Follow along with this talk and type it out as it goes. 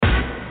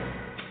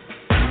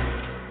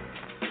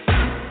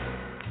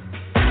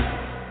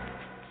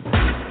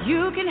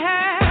You can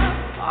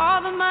have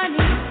all the money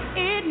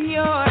in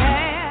your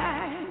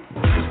hand,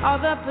 all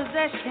the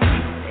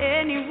possessions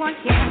anyone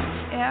can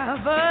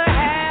ever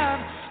have,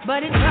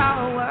 but it's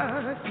all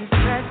worthless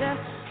treasure.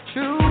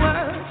 True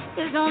worth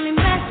is only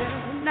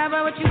measured not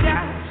by what you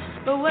got,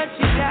 but what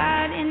you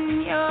got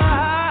in your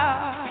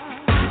heart.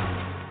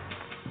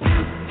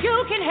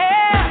 You can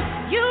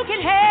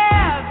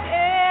have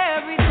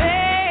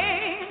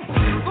everything,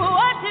 but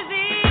what does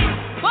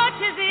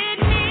it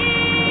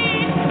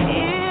mean?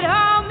 It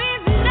all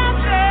means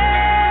nothing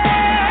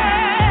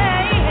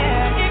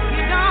if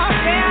you don't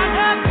stand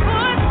up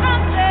for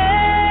something.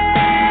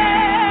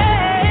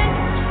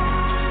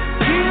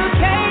 You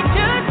can't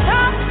just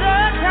top the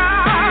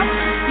top,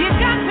 you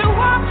got to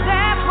walk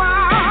that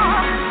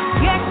walk.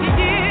 Yes, you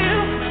do.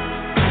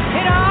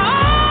 It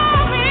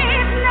all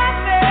means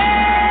nothing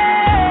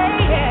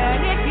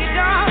if you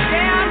don't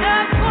stand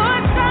up for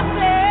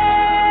something.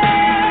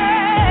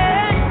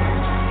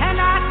 And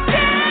I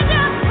stand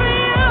up for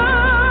you.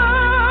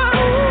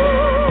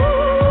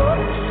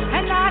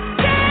 And I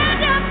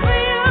stand up for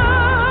you.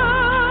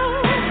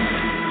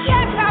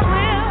 Yes, I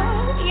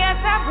will. Yes,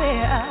 I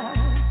will.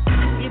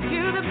 You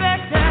do the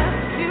best that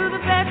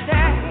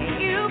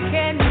you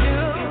can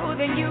do.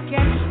 Then you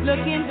can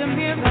look in the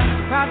mirror,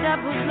 proud of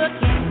who's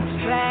looking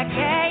back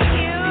at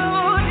you.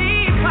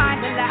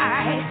 Define the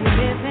life you're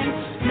living,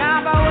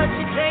 not by what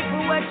you take,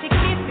 but what you're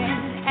keeping.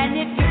 And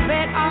if you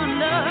bet on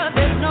love,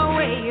 there's no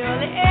way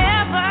you'll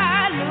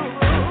ever lose.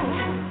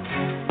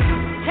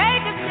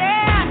 Take a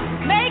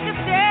stand, make a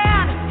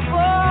stand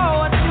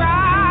for what's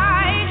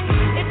right.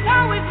 It's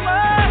always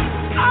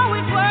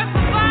worth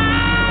the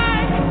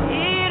fight.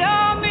 It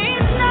all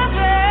means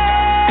nothing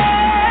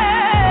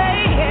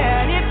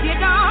if you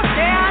don't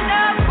stand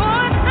up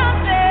for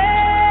something.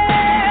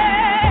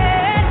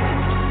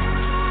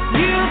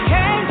 You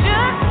can't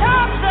just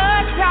top the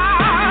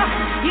top,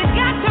 you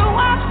got to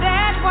walk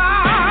that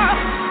walk.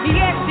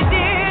 Yes, you do.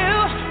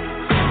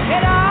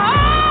 It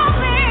all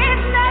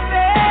means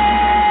nothing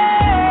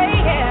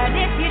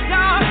if you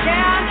don't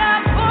stand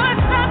up for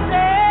something.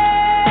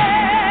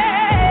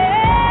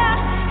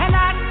 And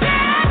I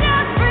stand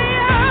up for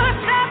you,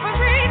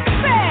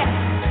 self-respect,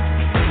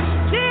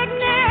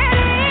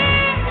 dignity.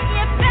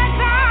 If that's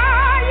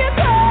all you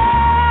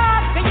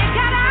got, then you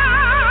got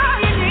all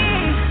you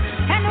need.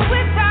 And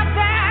without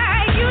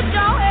that, you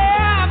don't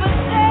ever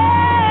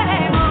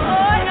say,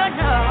 oh,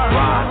 no.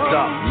 Rise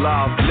up,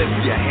 love,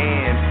 lift your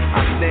hand.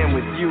 I stand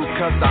with you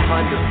cause I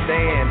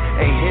understand.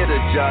 Ain't here to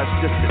judge,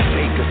 just to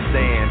take a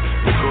stand.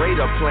 The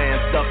greater plans,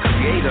 the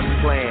creator's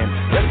plan.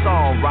 Let's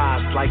all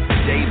rise like the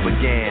day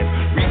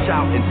began. Reach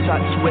out and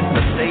touch with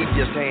the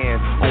Savior's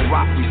hand. On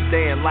rock we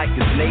stand like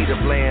his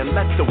native land.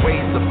 Let the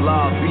ways of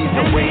love be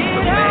the ways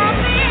of man.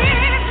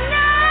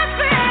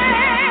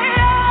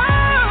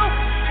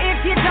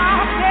 If you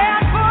don't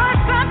stand for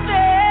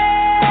something,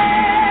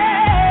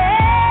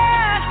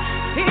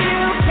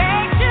 you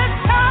can't just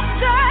talk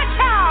the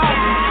talk.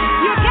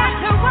 You got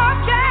to walk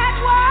that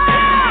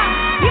walk.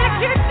 Yes,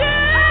 you do.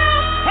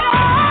 It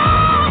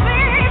all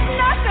means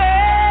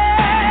nothing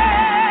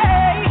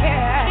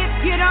if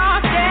you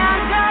don't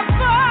stand up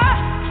for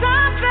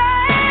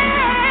something.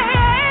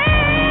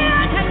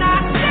 And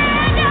I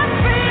stand up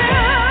for you.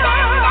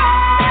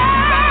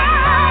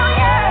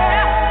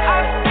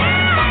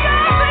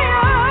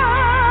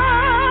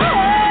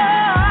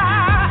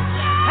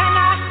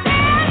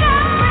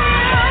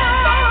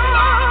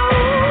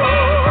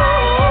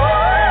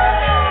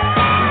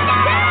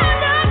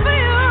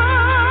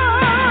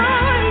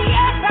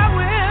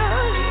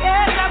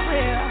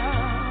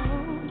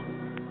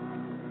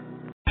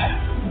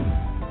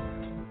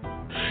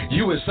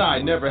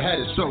 USI never had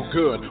it so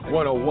good.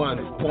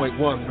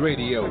 101.1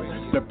 Radio,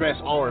 the best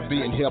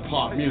R&B and hip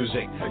hop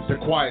music. The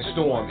Quiet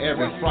Storm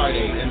every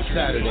Friday and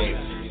Saturday.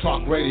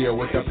 Talk radio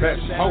with the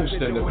best host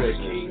in the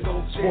business.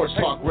 Sports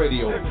Talk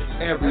Radio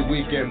every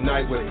weekend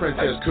night with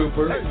Princess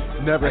Cooper.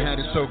 Never had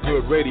it so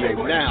good radio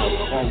now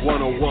on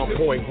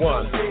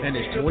 101.1, and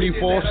it's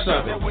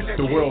 24/7.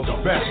 The world's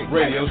best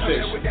radio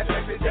station.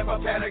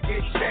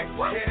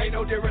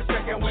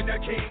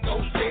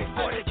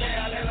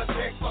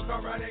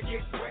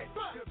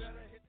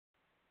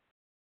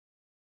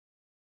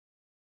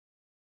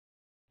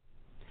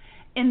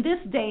 In this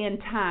day and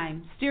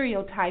time,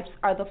 stereotypes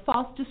are the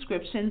false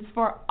descriptions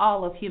for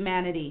all of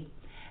humanity.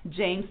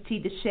 James T.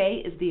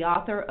 DeShay is the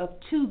author of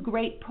 2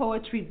 great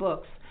poetry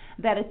books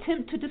that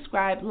attempt to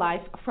describe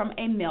life from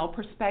a male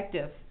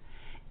perspective.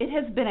 It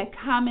has been a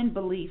common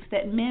belief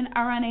that men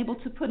are unable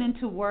to put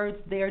into words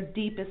their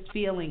deepest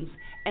feelings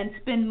and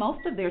spend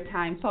most of their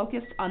time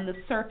focused on the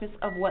surface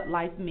of what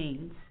life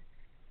means.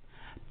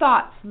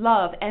 Thoughts,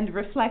 love, and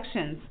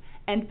reflections,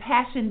 and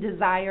passion,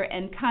 desire,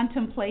 and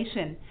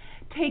contemplation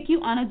take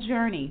you on a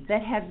journey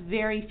that has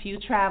very few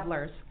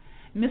travelers.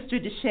 Mr.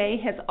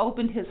 DeShay has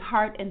opened his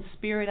heart and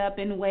spirit up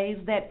in ways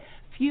that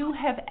few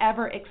have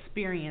ever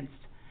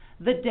experienced.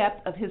 The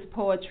depth of his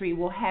poetry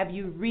will have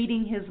you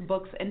reading his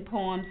books and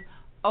poems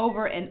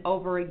over and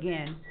over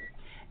again.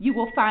 You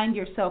will find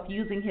yourself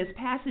using his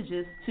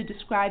passages to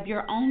describe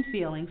your own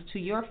feelings to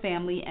your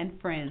family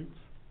and friends.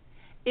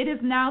 It is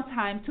now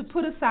time to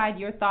put aside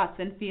your thoughts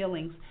and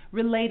feelings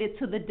related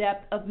to the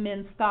depth of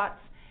men's thoughts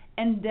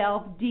and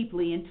delve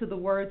deeply into the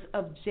words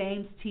of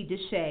James T.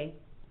 DeShay.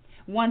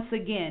 Once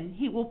again,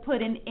 he will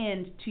put an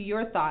end to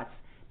your thoughts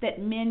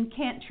that men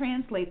can't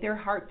translate their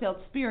heartfelt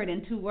spirit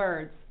into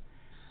words.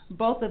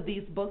 Both of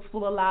these books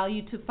will allow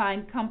you to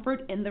find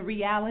comfort in the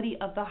reality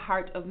of the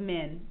heart of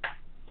men.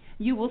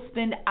 You will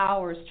spend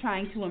hours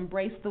trying to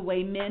embrace the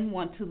way men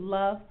want to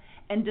love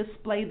and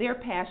display their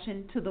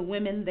passion to the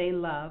women they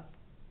love.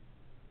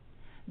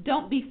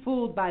 Don't be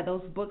fooled by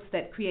those books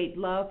that create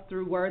love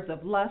through words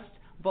of lust,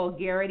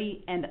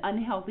 vulgarity, and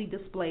unhealthy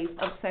displays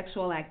of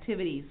sexual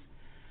activities.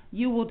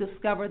 You will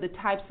discover the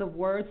types of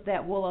words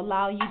that will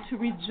allow you to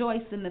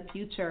rejoice in the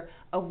future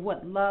of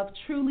what love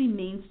truly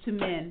means to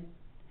men.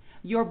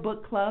 Your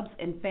book clubs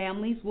and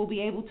families will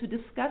be able to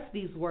discuss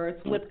these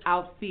words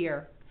without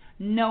fear.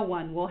 No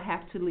one will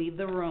have to leave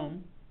the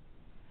room.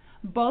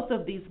 Both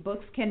of these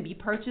books can be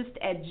purchased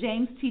at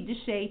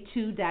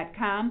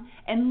jamestdeshay2.com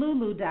and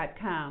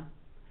lulu.com.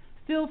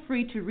 Feel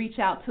free to reach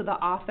out to the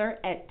author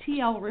at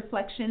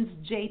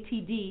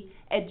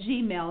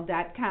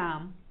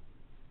tlreflectionsjtd@gmail.com.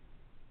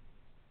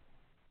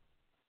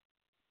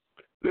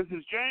 This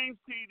is James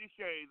T.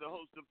 DeShay, the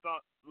host of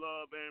Thought,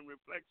 Love, and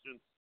Reflection,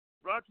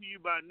 brought to you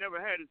by Never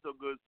Had It So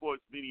Good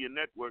Sports Media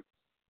Network.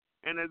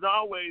 And as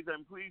always,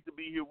 I'm pleased to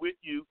be here with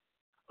you,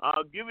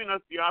 giving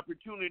us the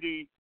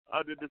opportunity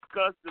to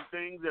discuss the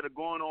things that are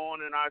going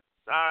on in our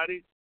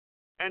society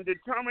and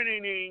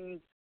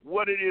determining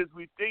what it is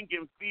we think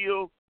and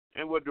feel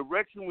and what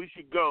direction we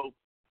should go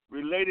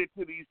related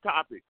to these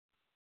topics.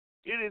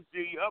 It is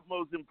the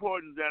utmost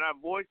importance that our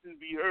voices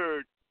be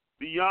heard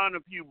beyond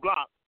a few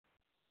blocks,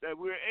 that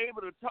we're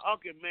able to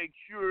talk and make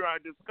sure our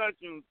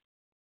discussions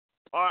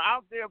are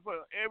out there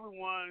for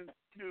everyone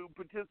to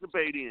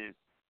participate in.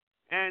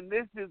 And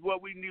this is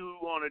what we do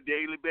on a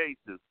daily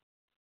basis.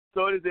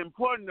 So it is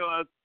important to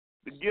us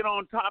to get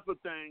on top of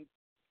things,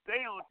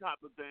 stay on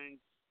top of things,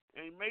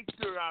 and make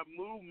sure our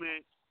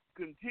movement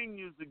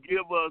continues to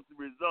give us the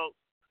results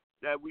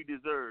that we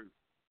deserve.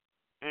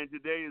 And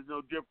today is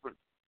no different.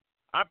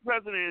 Our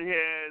president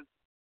has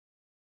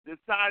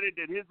decided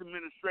that his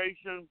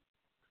administration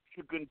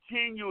should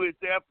continue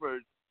its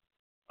efforts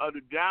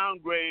to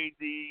downgrade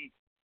the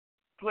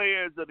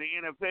players of the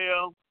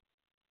NFL,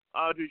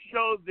 to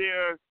show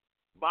their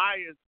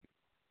bias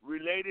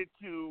related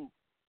to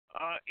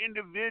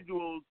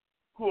individuals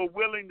who are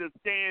willing to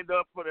stand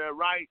up for their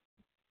rights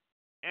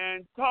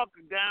and talk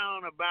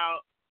down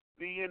about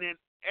the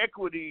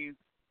inequities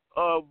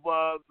of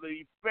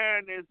the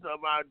fairness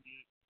of our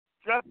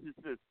justice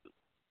system.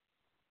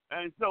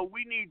 And so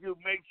we need to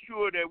make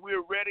sure that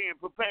we're ready and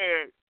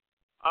prepared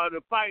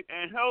to fight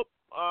and help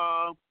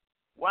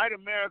white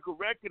America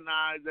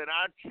recognize that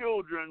our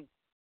children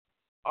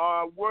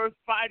are worth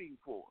fighting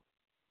for.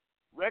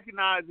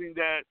 Recognizing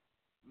that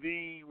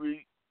the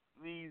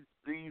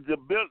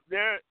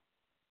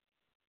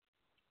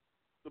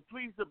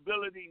police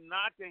ability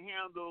not to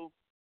handle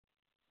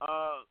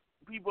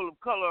people of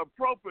color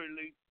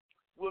appropriately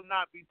will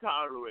not be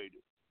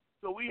tolerated.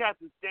 So we have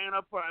to stand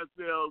up for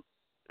ourselves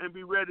and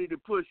be ready to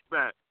push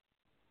back.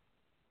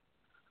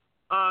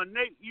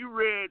 Nate, you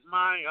read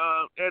my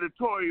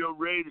editorial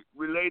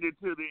related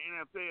to the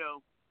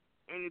NFL,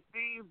 and it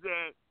seems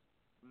that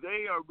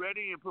they are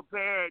ready and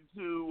prepared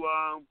to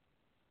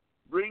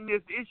bring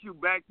this issue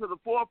back to the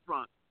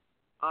forefront.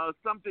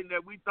 Something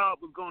that we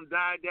thought was going to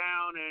die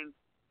down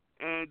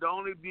and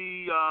only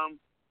be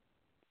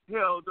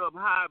held up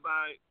high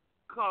by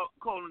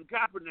Colin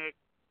Kaepernick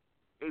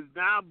is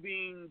now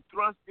being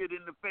thrusted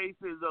in the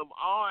faces of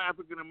all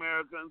African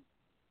Americans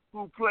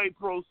who play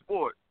pro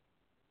sports.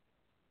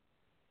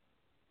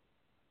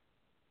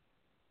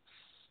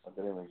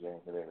 Good evening,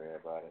 James. Good evening,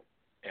 everybody.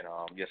 And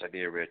yes, I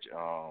did read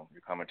your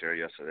commentary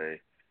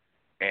yesterday.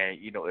 And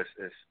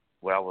it's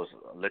what I was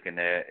looking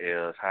at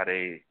is how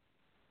they,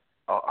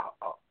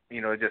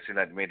 it just seems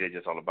like to me they're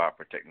just all about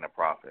protecting the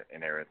profit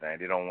and everything.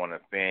 They don't want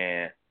to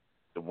offend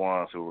the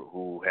ones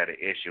who had an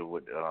issue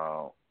with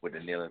the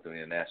kneeling through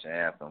the national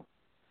anthem.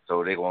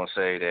 So they're gonna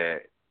say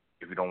that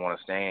if you don't want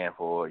to stand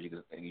for it, you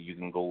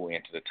can go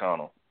into the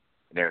tunnel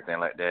and everything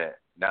like that.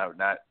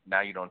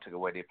 Now you don't take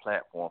away their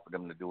platform for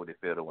them to do what they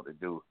feel they want to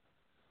do.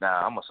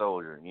 Now I'm a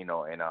soldier,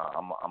 and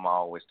I'm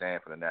always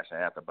standing for the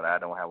national anthem, but I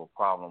don't have a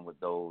problem with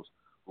those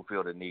who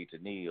feel the need to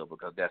kneel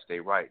because that's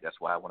their right. That's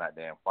why I went out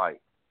there and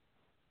fight.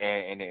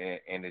 And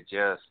it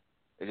just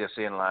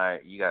seemed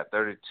like you got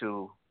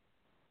 32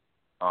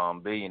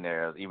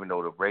 billionaires, even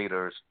though the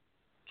Raiders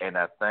and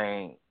I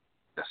think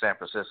the San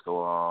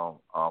Francisco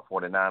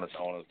 49ers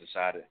owners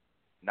decided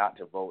not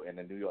to vote, and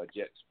the New York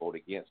Jets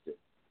voted against it.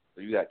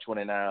 So you got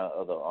 29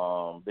 other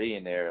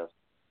billionaires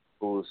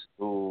who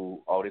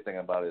all they thinking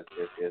about is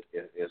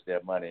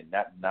their money,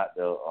 not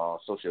the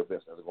social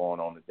events that are going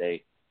on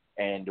today.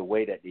 And the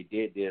way that they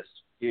did this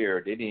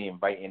here, they didn't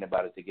invite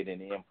anybody to get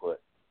any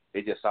input.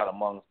 They just sat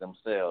amongst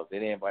themselves. They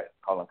didn't invite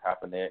Colin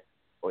Kaepernick.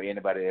 or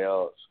anybody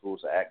else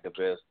who's an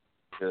activist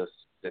to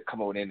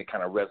come up with any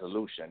kind of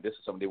resolution. This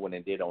is something they went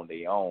and did on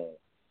their own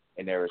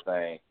and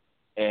everything,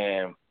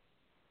 and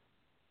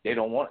they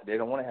don't want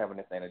to have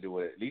anything to do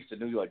with it. At least the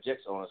New York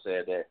Jets owner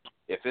said that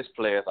if his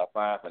players are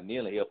fined for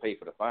kneeling, he'll pay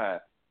for the fine.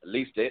 At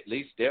least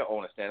their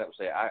owner stand up and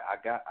say, I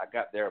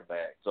got their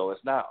back. So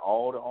it's not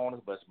all the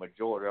owners, but it's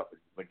majority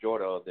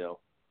of them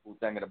who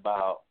thinking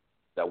about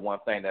that one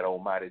thing, that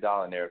almighty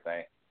dollar and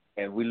everything.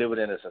 And we live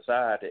in a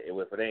society,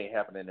 if it ain't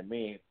happening to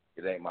me,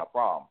 it ain't my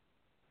problem.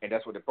 And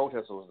that's what the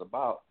protest was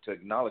about, to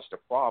acknowledge the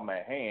problem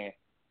at hand,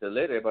 to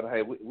let everybody,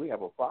 hey, we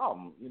have a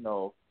problem,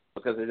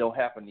 because it don't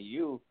happen to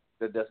you,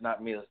 that does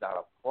not mean it's not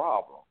a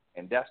problem.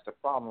 And that's the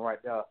problem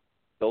right there.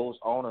 Those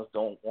owners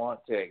don't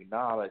want to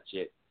acknowledge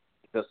it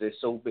because they're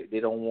so big. They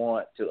don't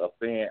want to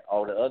offend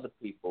all the other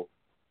people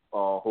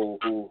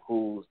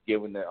who's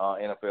giving the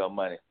NFL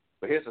money.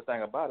 But here's the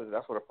thing about it.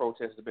 That's what a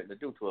protest is meant to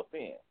do, to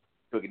offend,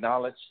 to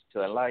acknowledge,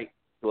 to enlighten,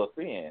 to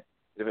offend.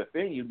 If it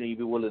offends you, then you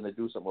be willing to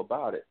do something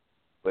about it.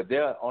 But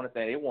the only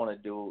thing they want to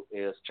do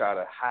is try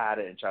to hide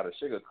it and try to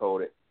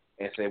sugarcoat it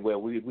and say,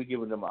 well, we're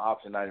giving them an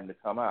option not even to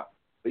come out.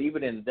 But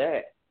even in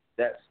that,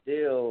 that's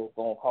still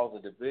going to cause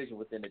a division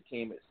within the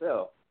team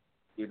itself.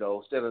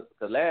 Instead of,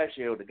 because last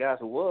year the guys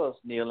who was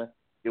kneeling,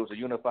 there was a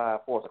unified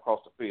force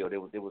across the field.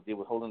 They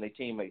were holding their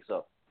teammates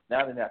up.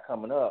 Now they're not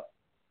coming up.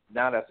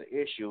 Now that's an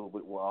issue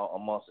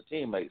amongst the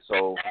teammates.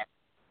 So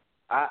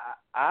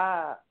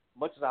I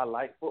much as I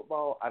like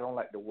football, I don't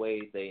like the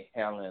way they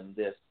handling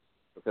this,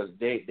 because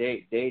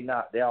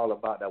they're all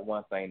about that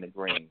one thing, the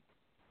green.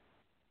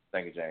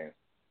 Thank you, James.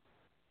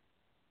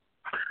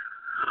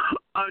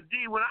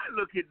 D, when I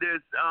look at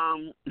this,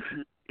 I'm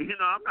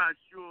not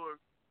sure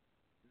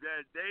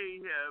that they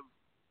have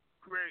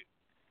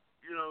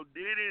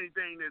did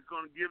anything that's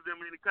going to give them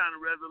any kind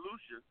of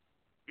resolution.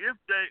 If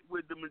they,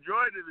 with the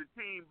majority of the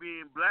team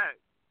being black,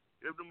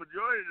 if the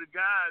majority of the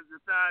guys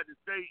decide to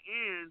stay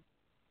in,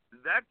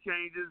 that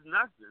changes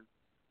nothing.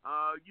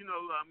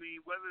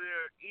 Whether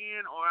they're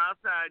in or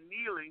outside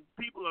kneeling,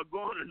 people are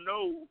going to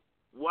know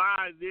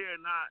why they're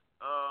not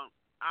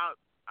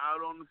out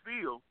on the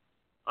field.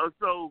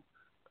 So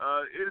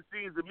it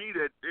seems to me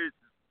that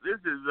this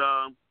is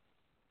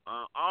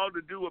all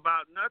to do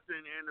about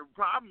nothing, and the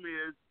problem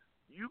is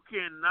you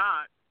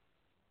cannot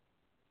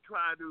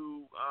try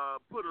to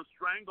put a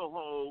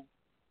stranglehold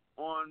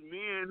on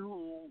men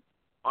who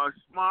are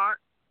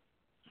smart,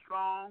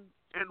 strong,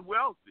 and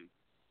wealthy.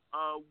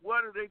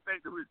 What do they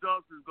think the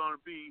results is going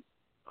to be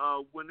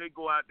when they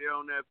go out there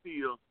on that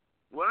field?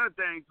 One of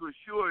the things for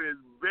sure is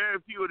very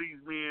few of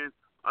these men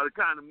are the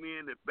kind of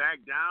men that back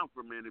down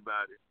from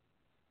anybody.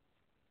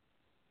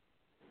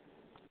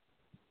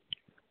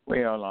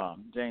 Well,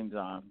 James,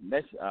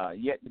 that's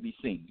yet to be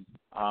seen.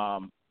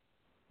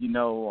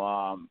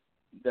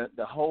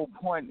 The whole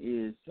point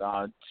is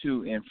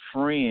to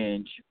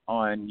infringe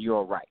on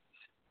your rights.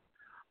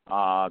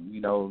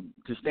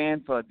 To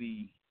stand for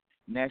the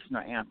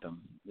national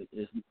anthem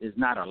is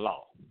not a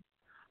law.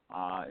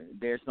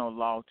 There's no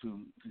law to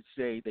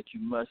say that you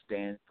must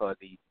stand for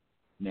the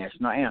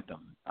national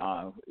anthem.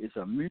 It's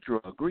a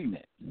mutual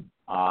agreement.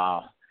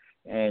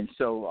 And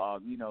so,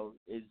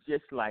 it's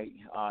just like,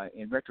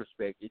 in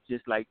retrospect, it's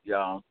just like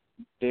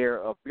their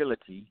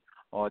ability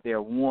or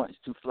their wants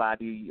to fly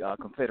the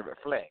Confederate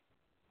flag.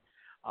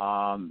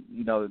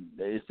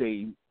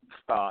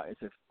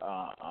 It's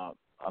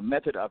a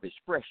method of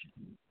expression.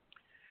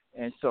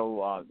 And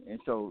so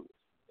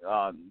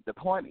the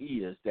point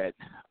is that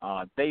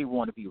they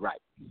want to be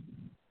right,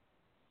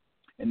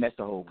 and that's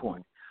the whole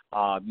point.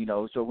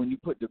 So when you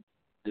put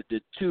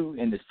the two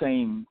in the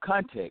same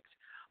context,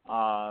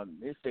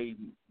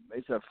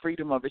 it's a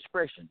freedom of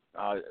expression.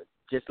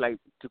 Just like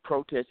to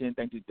protest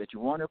anything that you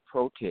want to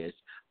protest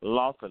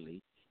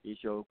lawfully is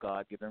your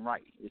God-given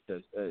right.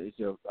 It's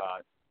your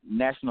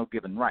national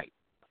given right.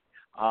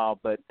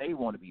 But they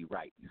want to be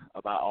right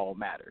about all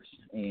matters,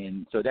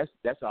 and so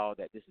that's all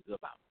that this is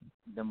about.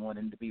 Them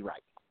wanting to be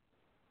right.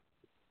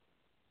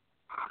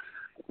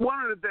 One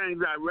of the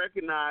things I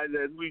recognize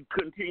as we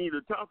continue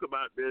to talk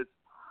about this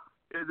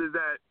is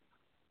that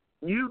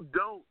you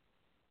don't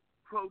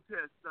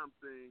protest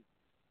something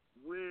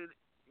when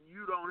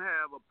you don't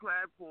have a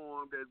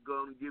platform that's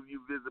going to give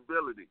you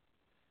visibility.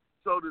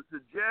 So to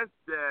suggest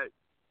that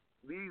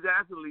these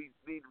athletes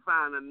need to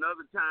find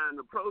another time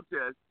to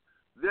protest,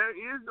 there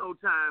is no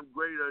time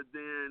greater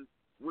than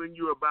when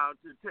you're about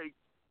to take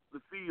the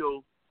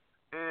field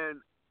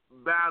and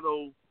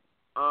battle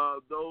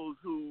those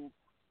who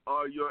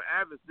are your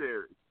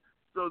adversaries.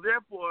 So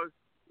therefore,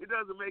 it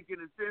doesn't make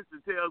any sense to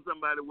tell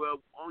somebody,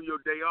 well, on your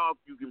day off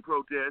you can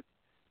protest,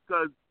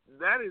 because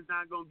that is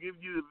not going to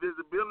give you the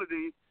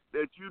visibility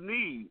that you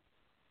need.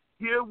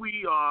 Here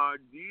we are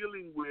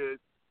dealing with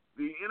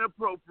the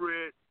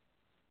inappropriate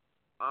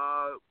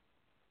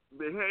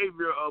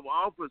behavior of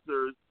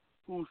officers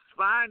who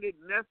find it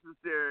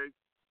necessary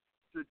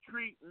to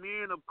treat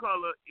men of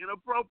color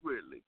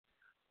inappropriately.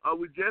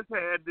 We just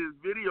had this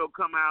video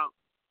come out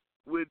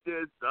with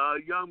this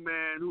young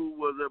man who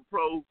was a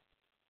pro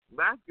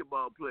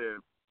basketball player.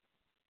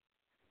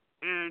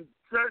 And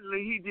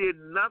certainly he did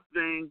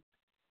nothing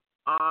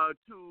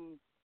to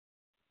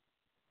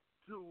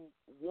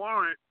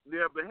warrant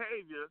their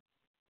behavior.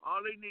 All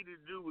they needed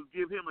to do was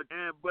give him a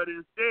hand, but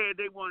instead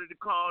they wanted to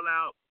call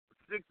out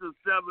 6 or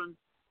 7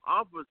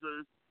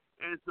 officers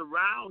and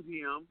surround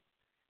him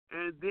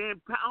and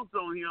then pounce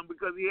on him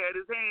because he had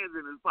his hands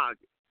in his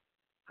pocket.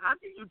 How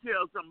can you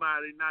tell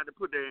somebody not to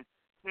put their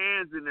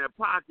hands in their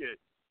pocket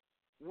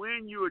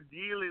when you're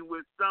dealing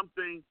with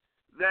something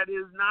that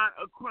is not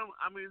a criminal?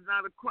 I mean, it's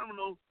not a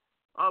criminal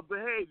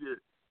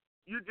behavior.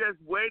 You're just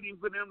waiting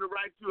for them to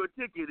write you a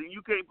ticket, and you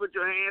can't put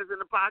your hands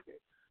in the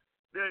pocket.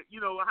 That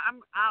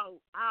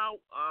how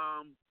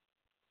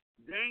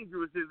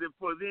dangerous is it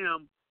for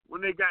them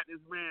when they got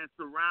this man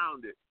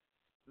surrounded?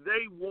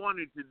 They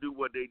wanted to do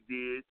what they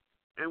did,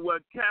 and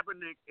what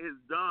Kaepernick has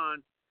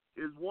done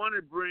is want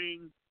to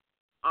bring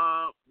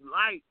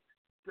light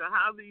to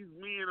how these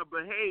men are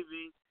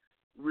behaving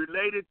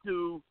related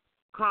to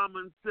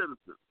common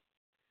citizens.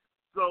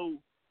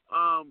 So,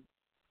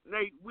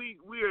 Nate, we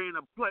are in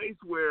a place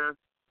where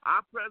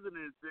our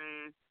president is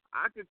saying,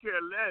 I could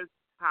care less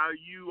how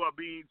you are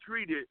being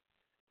treated.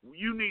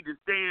 You need to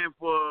stand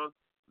for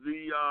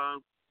the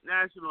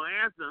national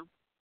anthem,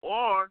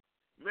 or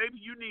maybe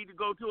you need to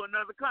go to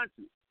another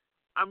country.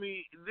 I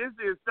mean, this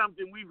is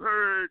something we've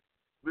heard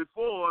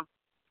before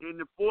in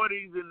the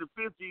 40s and the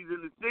 50s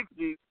and the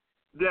 60s,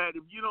 that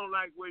if you don't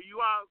like where you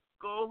are,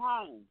 go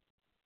home.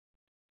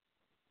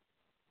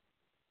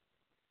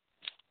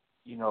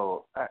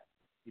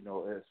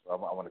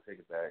 I want to take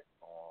it back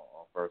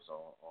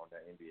on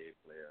that NBA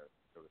player.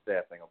 So the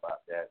sad thing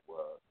about that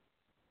was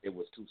it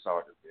was 2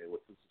 sergeants, it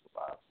was 2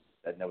 supervisors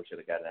that never should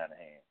have got it out of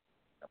hand.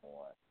 Number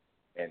 1,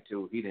 and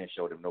 2, he didn't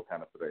show them no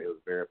kind of. It was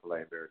very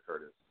polite, very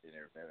courteous, and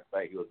everything. In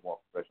fact, he was more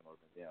professional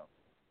than them.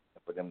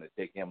 And for them to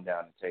take him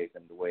down and chase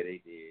him the way they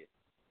did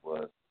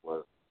was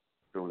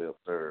truly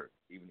absurd.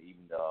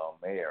 Even the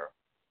mayor,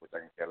 which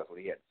I can tell us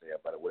what he had to say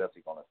about it. What else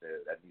he gonna say?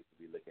 That needs to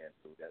be looked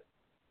into. That.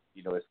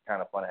 It's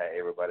kind of funny how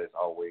everybody's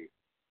always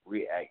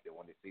reactive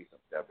when they see some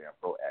stuff being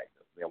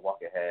proactive.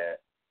 Milwaukee has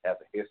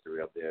a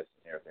history of this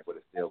and everything, but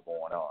it's still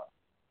going on.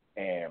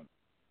 And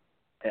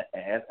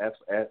as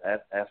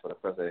for the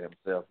president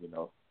himself,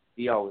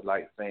 he always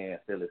likes saying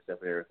silly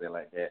stuff and everything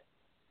like that.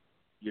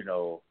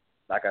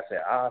 Like I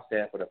said, I'll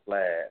stand for the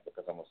flag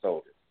because I'm a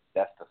soldier.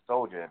 That's the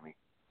soldier in me.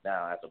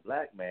 Now, as a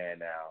black man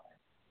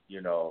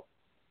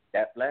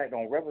that flag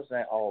don't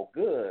represent all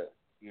good.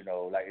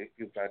 Like if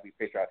people try to be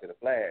patriotic to the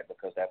flag,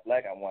 because that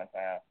flag at one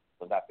time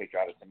was not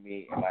patriotic to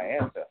me and my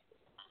ancestors.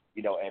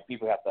 And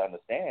people have to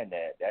understand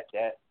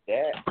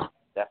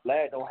that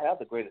flag don't have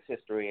the greatest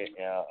history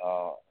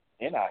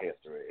in our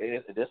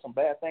history. There's some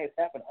bad things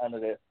happen under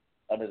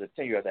the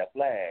tenure of that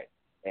flag,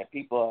 and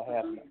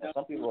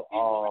some people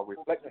are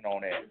reflecting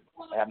on that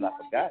and have not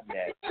forgotten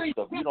that.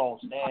 So if you don't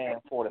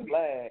stand for the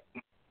flag,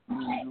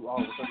 you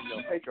all of a sudden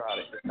you're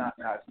patriotic. It's not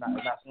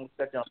something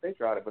that you're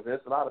patriotic, but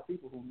there's a lot of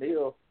people who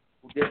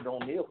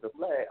don't kneel for the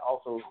flag,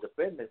 also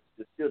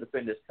still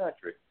defend this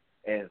country.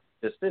 And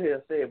to sit here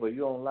and say, well,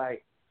 you don't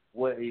like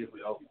what is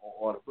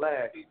on the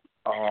flag,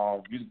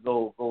 you can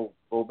go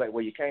back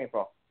where you came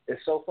from.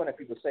 It's so funny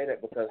people say that,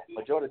 because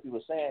majority of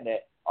people saying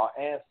that are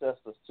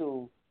ancestors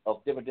too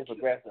of different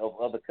demographics of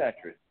other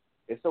countries.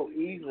 It's so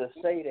easy to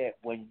say that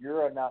when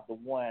you're not the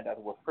one that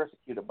was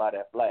persecuted by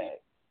that flag.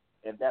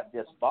 And that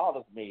just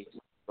bothers me,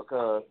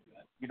 because,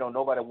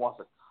 nobody wants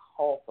to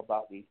talk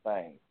about these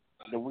things.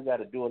 We got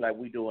to do it like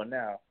we're doing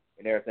now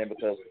and everything,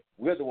 because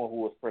we're the one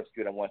who was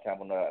persecuted at one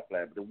time on that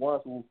flag. But the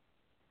ones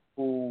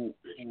who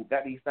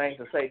got these things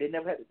to say, they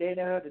never had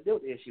to deal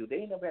with the issue.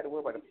 They never had to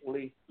worry about the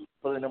police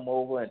pulling them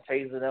over and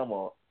tasing them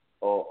or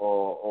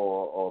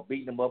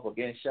beating them up or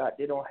getting shot.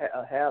 They don't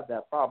have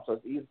that problem, so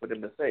it's easy for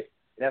them to say.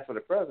 And as for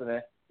the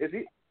president, he's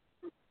a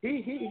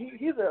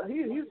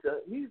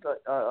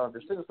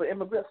decision for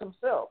immigrants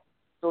himself.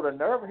 So the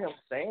nerve of him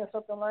saying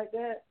something like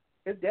that,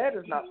 his dad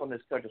is not from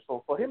this country.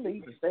 So for him to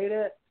even say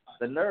that,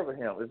 the nerve of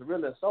him is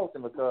really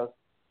insulting, because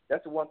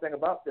that's the one thing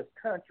about this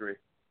country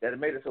that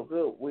made it so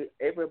good.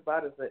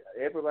 Everybody's an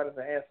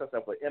ancestor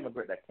of an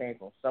immigrant that came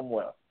from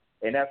somewhere.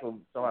 And that's what,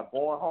 so I'm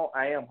going home.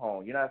 I am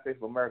home. United States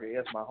of America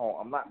is my home.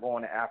 I'm not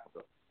going to Africa.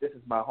 This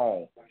is my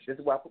home. This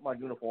is where I put my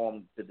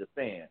uniform to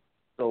defend.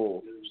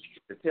 So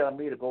to tell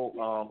me to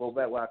go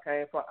back where I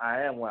came from,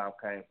 I am where I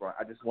came from.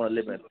 I just want to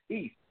live in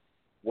peace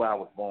where I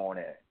was born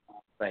at.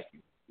 Thank you.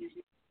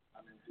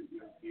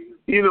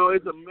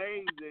 It's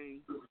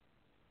amazing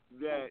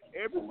that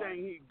everything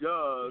he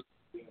does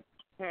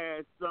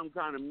has some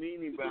kind of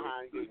meaning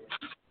behind it.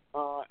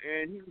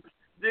 And he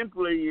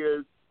simply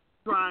is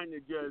trying to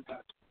just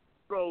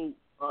throw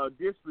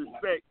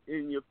disrespect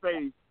in your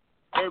face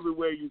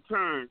everywhere you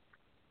turn.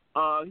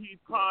 He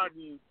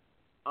pardoned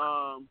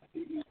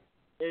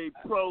a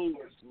pro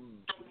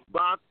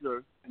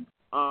boxer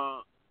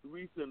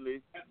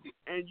recently,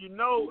 and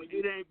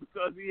it ain't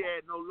because he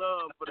had no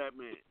love for that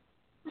man.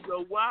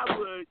 So why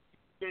would you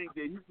think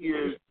that he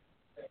is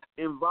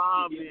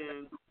involved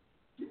in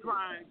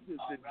trying to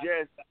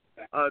suggest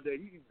that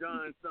he's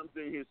done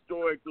something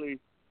historically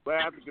for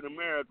African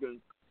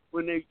Americans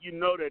when you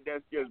know that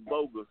that's just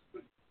bogus.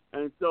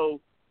 And so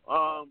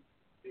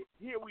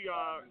here we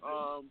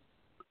are,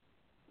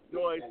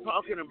 Joyce,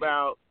 talking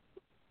about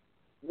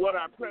what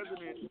our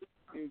president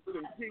is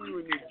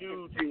continuing to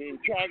do to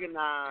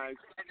antagonize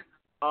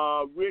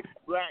rich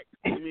black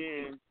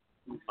men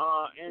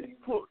and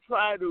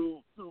try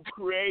to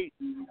create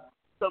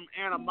some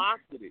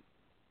animosity.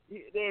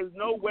 There's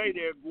no way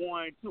they're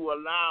going to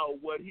allow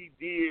what he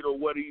did or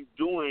what he's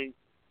doing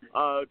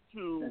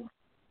to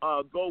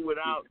go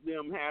without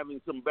them having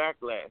some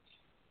backlash.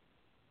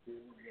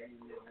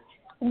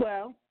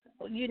 Well,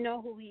 you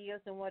know who he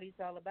is and what he's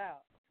all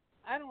about.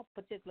 I don't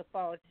particularly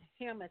fault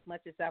him as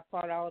much as I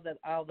fault all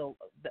the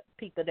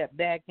people that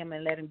bagged him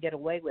and let him get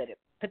away with it,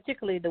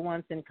 particularly the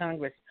ones in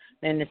Congress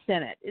and the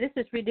Senate. This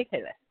is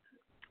ridiculous.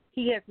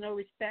 He has no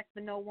respect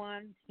for no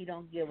one. He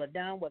don't give a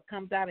damn what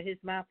comes out of his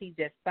mouth. He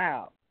just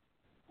foul.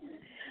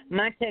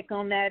 My take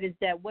on that is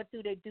that what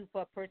do they do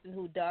for a person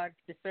who dodged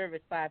the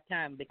service 5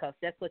 times? Because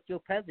that's what your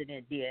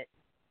president did.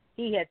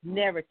 He has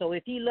never. So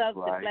if he loves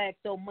the flag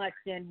so much,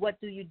 then what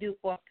do you do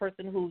for a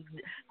person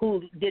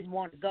who didn't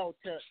want to go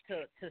to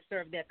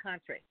serve their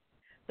country?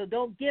 So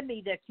don't give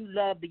me that you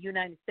love the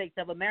United States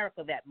of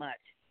America that much.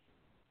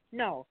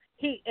 No,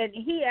 he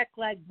acts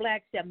like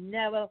blacks have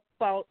never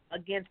fought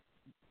against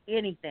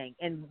anything.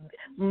 And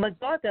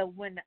majority,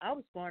 when I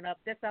was growing up,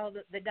 that's all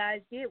the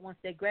guys did. Once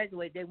they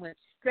graduated, they went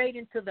straight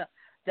into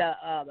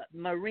the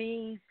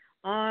Marines,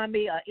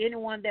 Army, or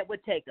anyone that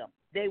would take them.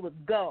 They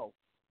would go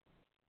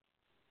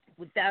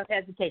without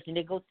hesitation.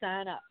 They go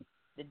sign up.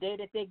 The day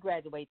that they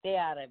graduate, they're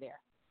out of there.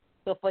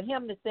 So for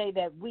him to say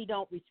that we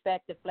don't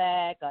respect the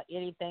flag or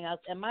anything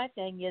else, and my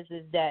thing is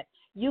that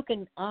you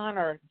can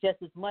honor just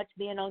as much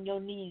being on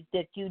your knees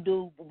that you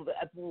do,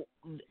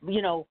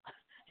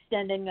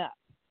 standing up.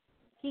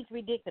 He's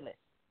ridiculous.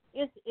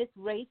 It's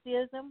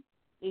racism.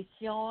 It's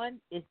showing.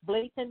 It's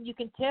blatant. You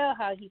can tell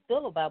how he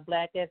feel about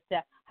black as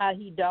to how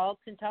he dogs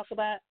and talk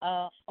about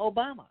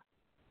Obama.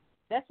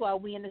 That's why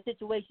we're in the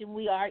situation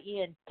we are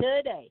in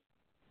today,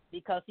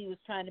 because he was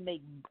trying to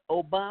make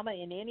Obama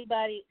and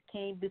anybody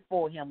came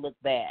before him look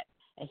bad.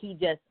 And he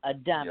just a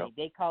dummy. Yep.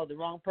 They called the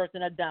wrong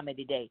person a dummy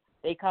today.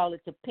 They call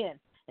it to Pence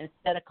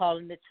instead of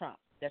calling it Trump.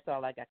 That's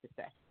all I got to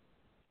say.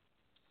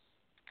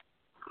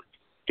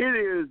 It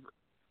is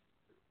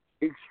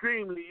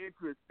extremely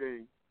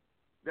interesting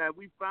that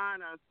we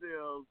find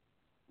ourselves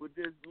with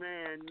this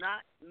man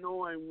not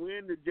knowing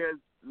when to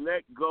just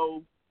let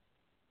go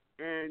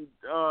and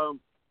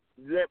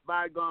let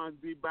bygones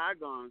be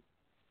bygones.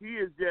 He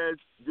is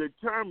just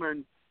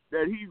determined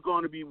that he's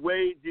going to be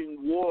waging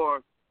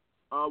war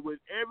with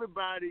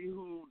everybody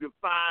who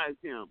defies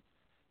him.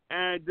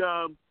 And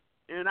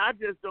I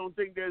just don't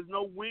think there's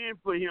no win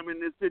for him in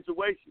this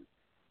situation.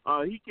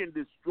 He can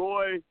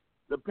destroy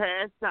the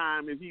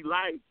pastime if he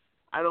likes.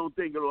 I don't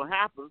think it'll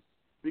happen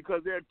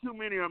because there are too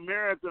many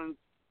Americans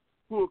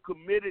who are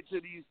committed to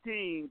these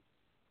teams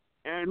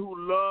and who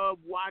love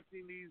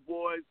watching these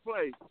boys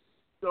play.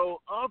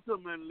 So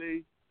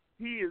ultimately,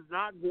 he is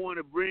not going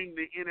to bring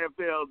the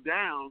NFL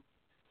down,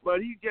 but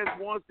he just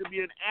wants to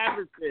be an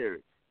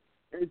adversary.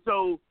 And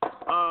so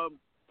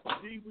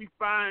we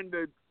find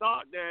the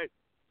thought that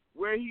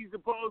where he's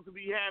supposed to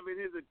be having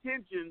his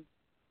attention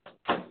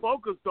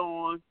focused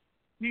on,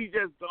 he's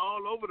just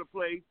all over the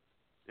place.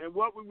 And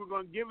what we were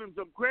going to give him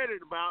some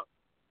credit about,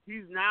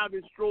 he's now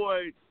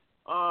destroyed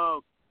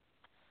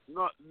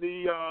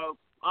the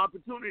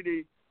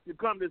opportunity to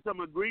come to some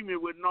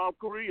agreement with North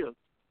Korea.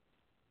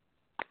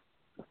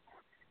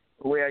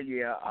 Well,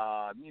 yeah,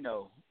 I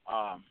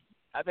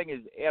think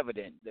it's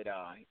evident that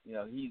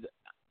he's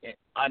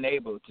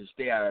unable to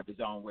stay out of his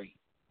own way.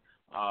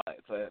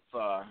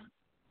 For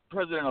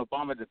President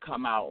Obama to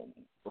come out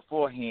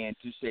beforehand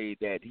to say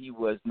that he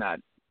was not,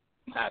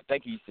 I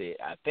think he said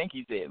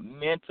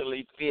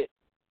mentally fit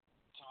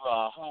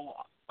to hold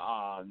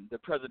the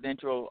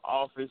presidential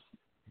office.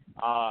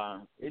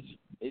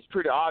 It's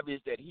pretty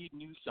obvious that he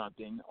knew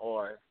something,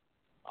 or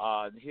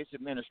his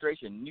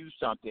administration knew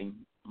something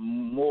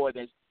more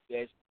that's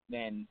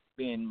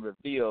been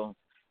revealed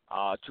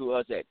to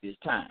us at this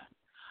time.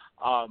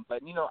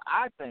 But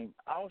I think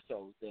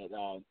also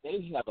that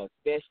they have a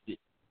vested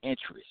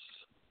interest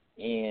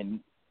in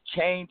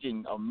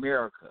changing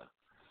America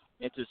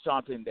into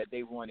something that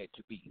they want it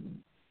to be.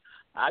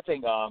 I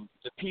think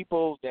the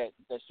people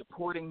that's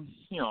supporting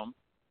him,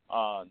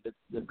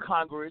 the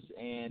Congress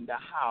and the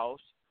House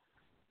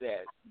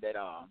that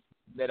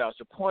are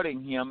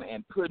supporting him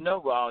and putting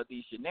over all of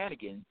these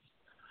shenanigans,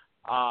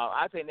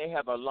 I think they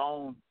have a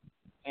long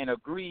and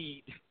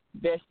agreed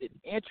vested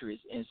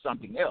interest in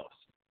something else.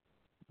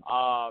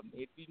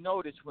 If you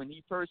notice, when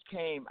he first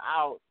came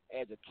out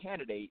as a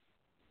candidate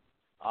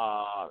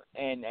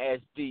and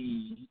as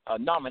the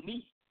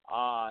nominee,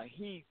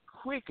 he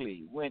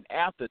quickly went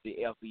after the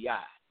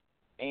FBI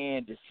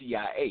and the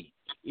CIA,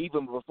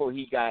 even before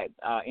he got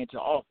into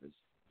office.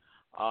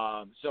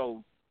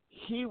 So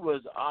he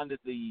was under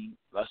the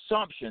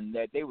assumption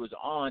that they was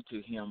on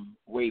to him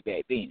way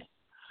back then.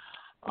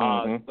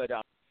 But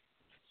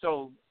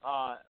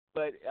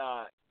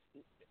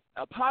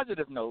a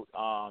positive note,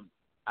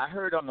 I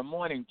heard on the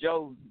morning,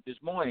 Joe, this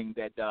morning,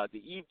 that the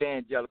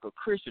evangelical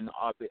Christians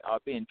are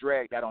being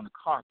dragged out on the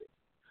carpet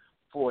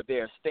for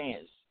their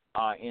stance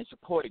in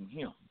supporting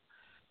him.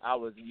 I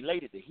was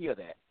elated to hear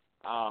that,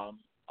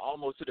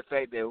 almost to the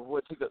fact that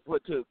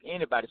what took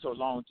anybody so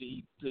long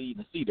to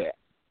even see that.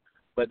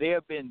 But they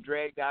have been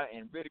dragged out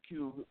and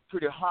ridiculed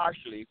pretty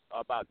harshly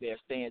about their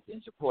stance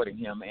in supporting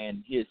him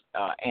and his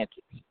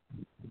antics.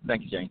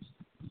 Thank you, James.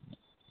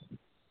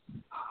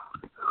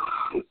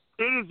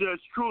 It is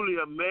just truly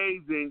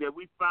amazing that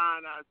we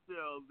find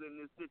ourselves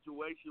in this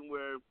situation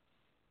where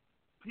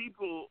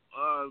people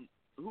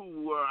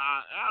who were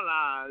our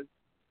allies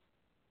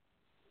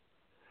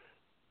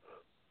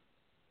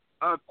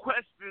are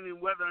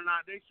questioning whether or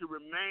not they should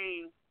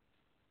remain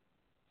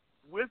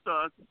with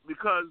us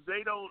because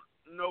they don't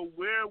know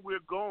where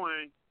we're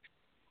going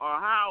or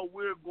how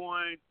we're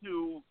going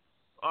to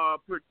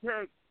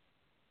protect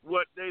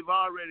what they've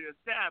already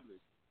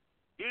established.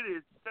 It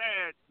is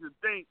sad to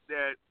think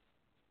that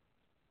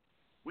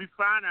we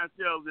find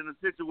ourselves in a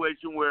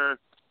situation where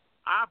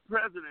our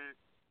president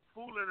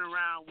fooling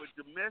around with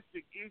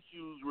domestic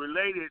issues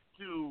related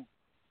to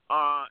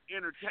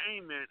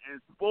entertainment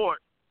and sport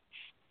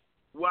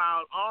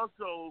while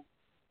also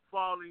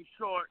falling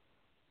short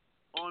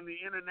on the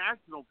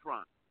international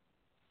front.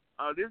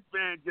 This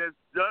man just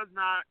does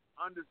not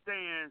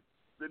understand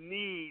the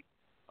need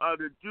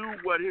to do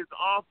what his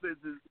office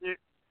is it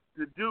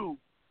to do.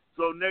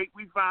 So, Nate,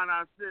 we find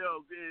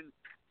ourselves in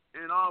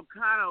all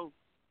kind of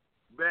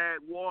bad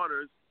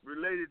waters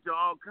related to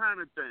all kind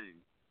of things.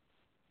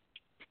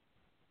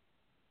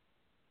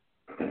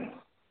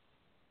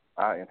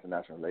 Our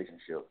international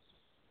relationships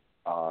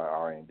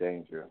are in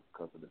danger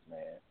because of this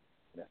man.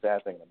 And the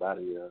sad thing about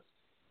it is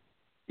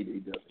he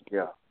doesn't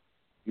care.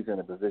 He's in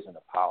a position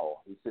of power.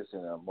 He sits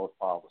in the most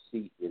powerful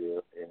seat it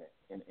is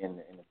in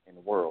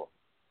the world,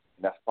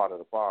 and that's part of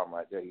the problem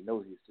right there. He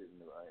knows he's sitting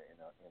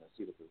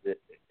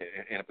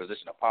in a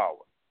position of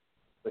power,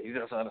 but he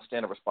doesn't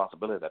understand the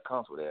responsibility that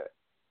comes with that.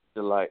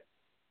 Just like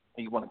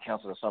he want to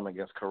cancel something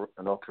against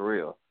North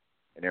Korea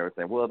and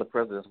everything. Well, other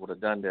presidents would have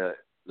done that.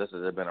 This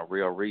would have been a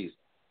real reason.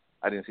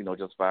 I didn't see no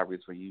justified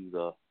reason for you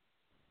to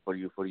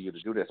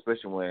do that,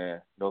 especially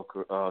when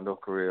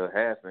North Korea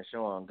has been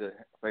showing good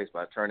face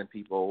by turning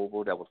people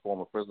over that was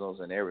former prisoners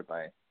and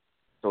everything.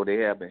 So they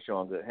have been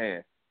showing good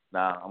hand.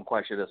 Now, I'm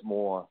quite sure there's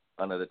more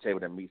under the table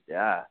than meets the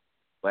eye.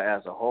 But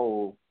as a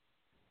whole,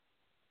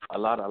 a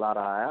lot of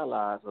our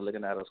allies are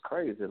looking at us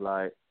crazy,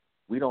 like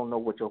we don't know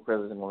what your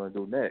president is going to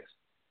do next.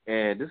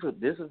 And this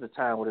is the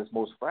time where it's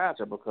most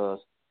fragile because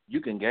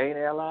you can gain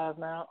allies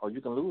now or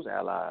you can lose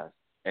allies.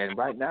 And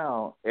right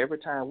now, every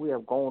time we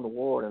have gone to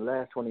war in the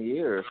last 20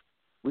 years,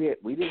 we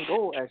didn't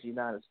go as the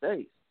United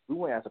States. We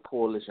went as a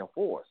coalition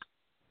force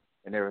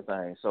and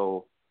everything.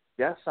 So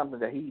that's something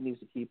that he needs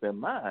to keep in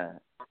mind,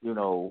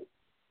 because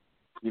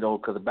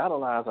the battle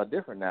lines are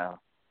different now.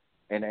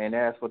 And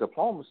as for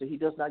diplomacy, he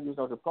does not use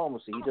no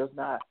diplomacy. He does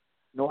not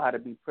know how to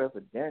be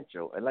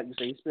presidential. And like you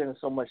say, he's spending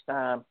so much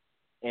time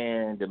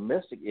in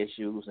domestic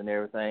issues and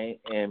everything,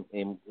 and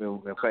in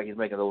fact, he's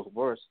making those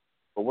worse.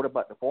 But what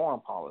about the foreign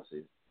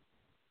policies?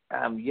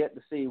 I'm yet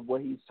to see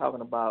what he's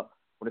talking about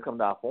when it comes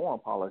to our foreign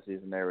policies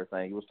and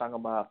everything. He was talking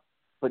about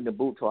putting the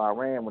boot to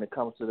Iran when it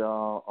comes to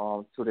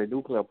their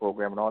nuclear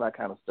program and all that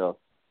kind of stuff.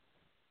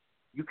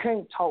 You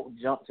can't talk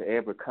junk to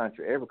every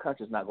country. Every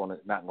country is not going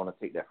to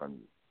take that from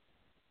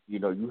you.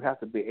 You have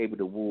to be able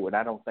to woo. And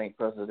I don't think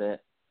President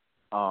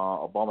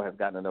Obama has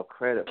gotten enough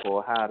credit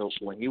for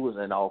when he was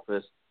in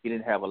office, he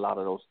didn't have a lot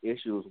of those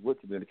issues with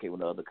communicating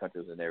with other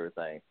countries and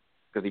everything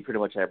because he pretty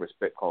much had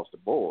respect across the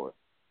board.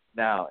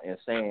 Now, in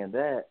saying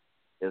that,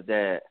 is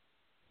that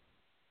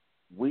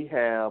we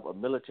have a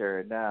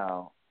military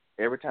now.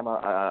 Every time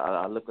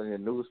I look in the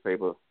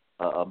newspaper,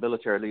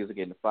 military leaders are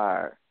getting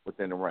fired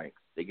within the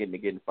ranks. They're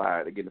getting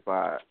fired.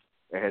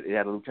 They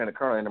had a lieutenant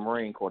colonel in the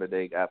Marine Corps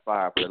today got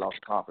fired for they lost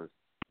the conference.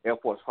 Air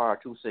Force fired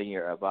 2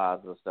 senior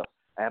advisors and stuff.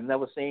 I have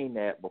never seen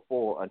that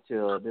before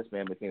until this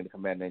man became the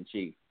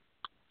commander-in-chief.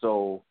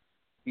 So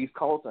he's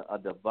causing a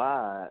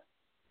divide,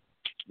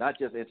 not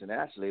just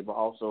internationally, but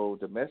also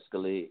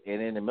domestically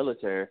and in the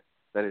military,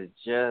 that is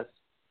just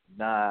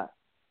not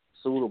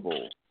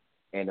suitable.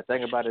 And the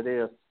thing about it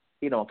is,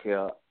 he don't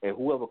care. And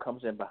whoever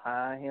comes in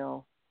behind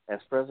him as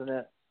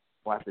president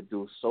will have to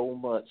do so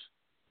much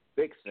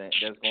fixing that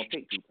it's going to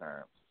take 2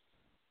 terms.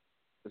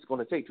 It's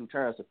going to take 2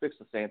 terms to fix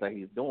the same thing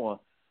he's doing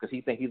because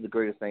he thinks he's the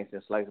greatest thing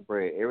since sliced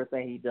bread.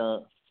 Everything he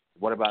done,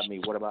 what about me?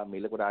 What about me?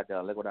 Look what I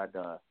done.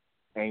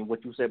 And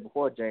what you said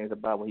before, James,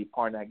 about when he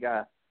pardoned that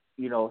guy,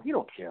 he don't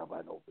care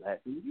about no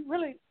black dude. He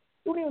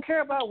don't even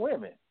care about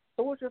women.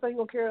 So what you think he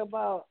gonna care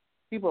about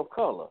people of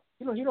color?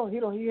 He has no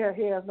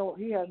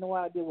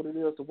idea what it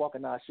is to walk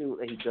in our shoes,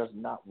 and he does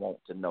not want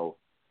to know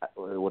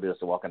what it is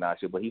to walk in our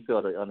shoes. But he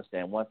failed to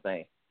understand one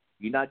thing: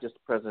 you're not just the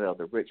president of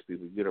the rich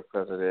people; you're the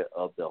president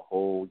of the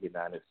whole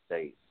United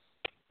States.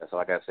 That's all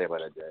I got to say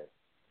about that, Jay.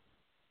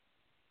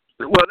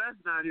 Well, that's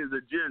not his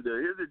agenda.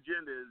 His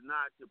agenda is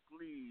not to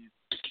please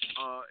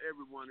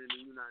everyone in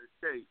the United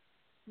States.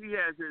 he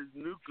has his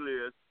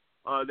nucleus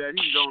that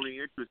he's only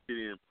interested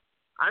in.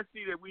 I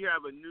see that we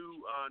have a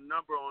new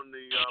number on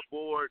the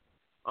board,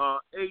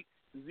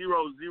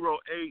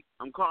 8008.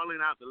 I'm calling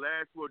out the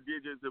last four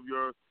digits of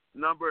your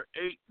number,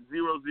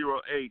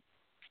 8008.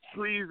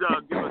 Please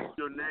give us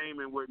your name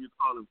and where you're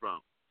calling from.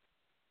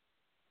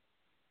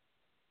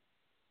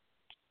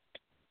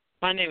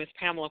 My name is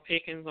Pamela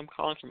Pickens. I'm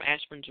calling from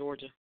Ashburn,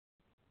 Georgia.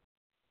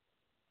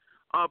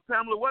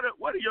 Pamela, what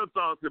are your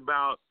thoughts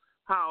about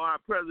how our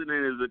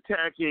president is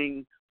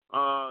attacking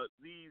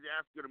these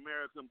African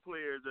American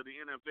players of the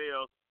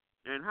NFL,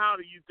 and how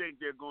do you think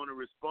they're going to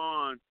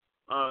respond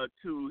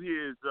to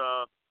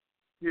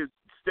his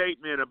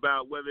statement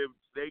about whether if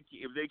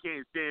they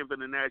can't stand for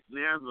the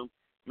national anthem,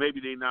 maybe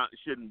they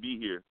shouldn't be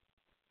here?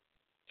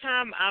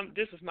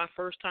 This is my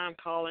first time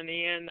calling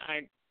in.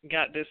 I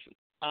got this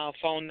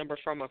phone number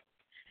from a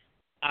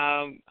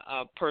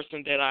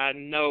person that I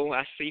know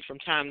I see from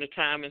time to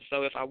time, and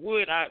so if I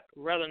would, I'd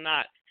rather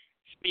not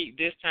speak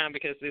this time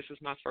because this is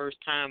my first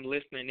time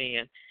listening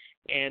in,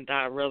 and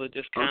I'd rather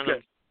just kind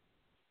of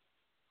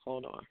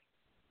hold on.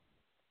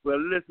 Well,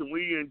 listen,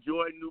 we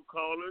enjoy new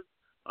callers,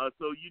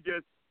 so you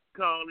just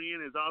call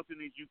in as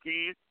often as you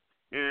can,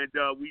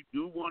 and we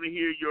do want to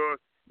hear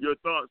your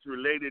thoughts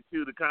related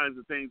to the kinds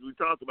of things we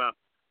talk about.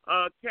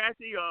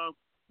 Kathy,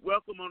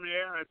 welcome on the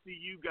air. I see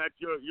you got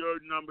your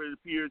number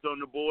appears on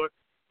the board.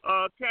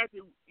 Kathy,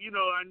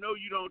 I know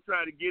you don't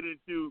try to get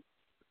into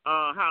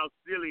how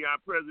silly our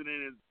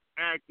president is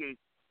acting,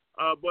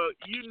 but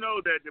you know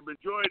that the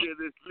majority of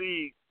this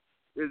league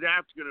is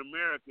African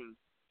Americans,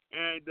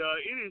 and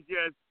it is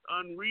just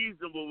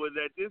unreasonable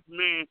that this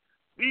man,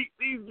 these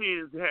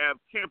men have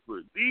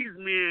tempers. These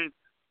men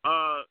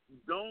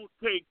don't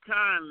take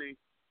kindly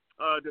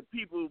to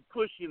people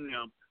pushing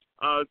them.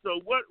 So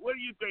what do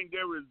you think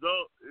their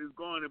result is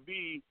going to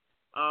be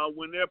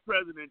when their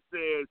president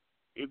says,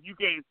 if you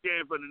can't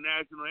stand for the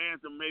national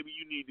anthem, maybe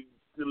you need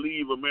to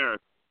leave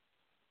America?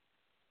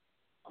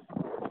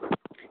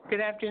 Good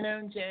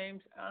afternoon,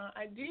 James.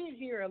 I did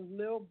hear a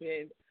little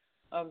bit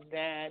of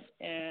that,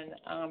 and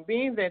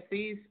being that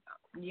these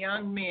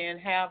young men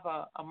have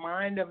a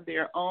mind of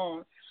their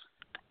own,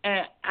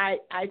 and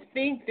I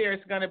think there's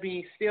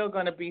still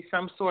going to be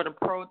some sort of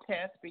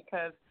protest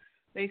because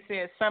they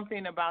said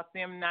something about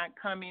them not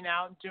coming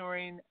out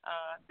during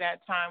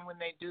that time when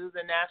they do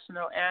the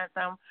national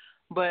anthem.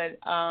 But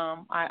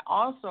I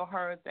also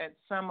heard that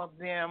some of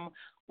them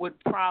would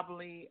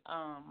probably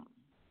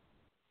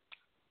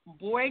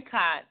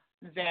boycott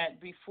that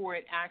before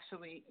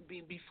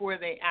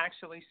they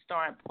actually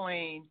start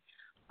playing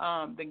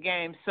the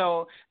game.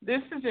 So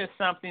this is just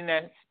something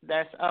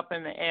that's up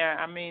in the air.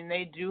 I mean,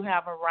 they do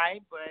have a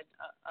right, but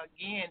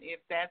again,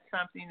 if that's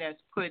something that's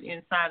put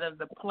inside of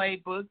the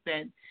playbook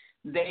that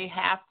they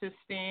have to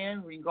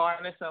stand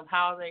regardless of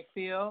how they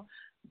feel,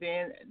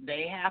 then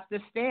they have to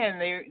stand.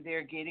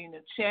 They're getting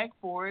a check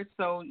for it.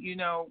 So,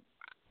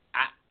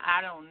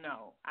 I don't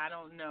know. I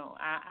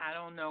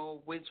don't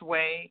know which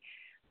way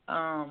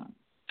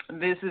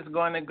this is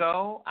going to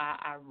go.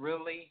 I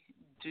really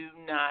do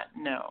not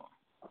know.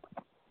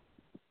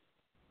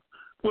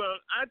 Well,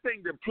 I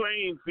think the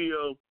playing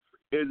field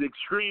is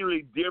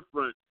extremely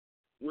different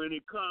when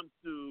it comes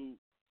to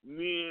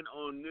men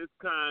on this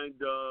kind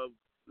of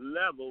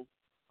level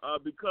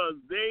because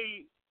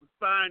they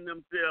find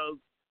themselves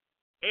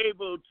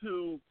able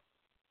to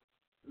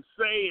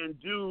say and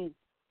do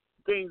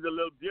things a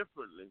little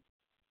differently.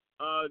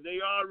 They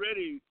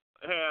already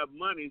have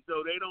money,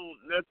 so they don't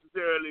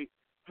necessarily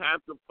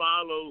have to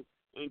follow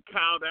and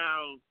cow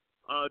down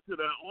to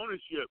their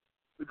ownership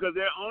because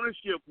their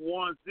ownership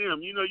wants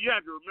them. You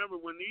have to remember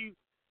when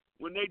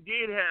they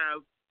did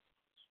have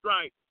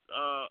strikes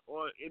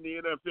or in the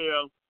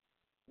NFL,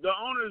 the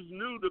owners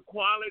knew the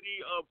quality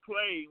of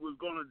play was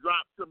going to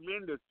drop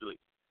tremendously.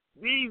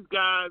 These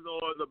guys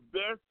are the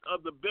best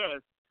of the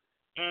best,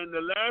 and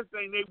the last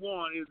thing they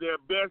want is their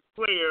best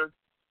player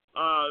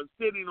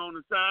sitting on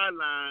the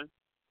sideline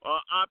or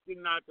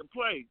opting not to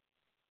play.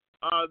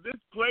 This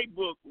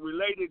playbook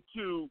related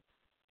to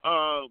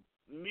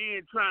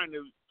men trying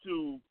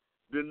to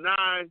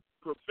deny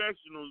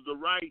professionals the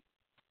right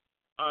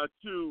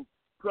to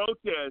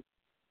protest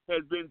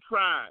has been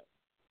tried.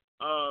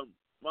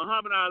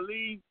 Muhammad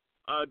Ali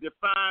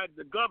defied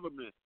the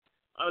government.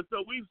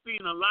 So we've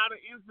seen a lot of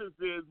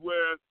instances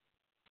where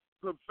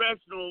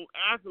professional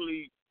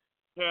athletes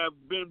have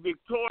been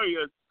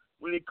victorious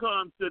when it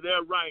comes to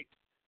their right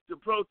to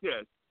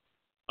protest.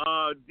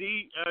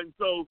 And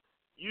so,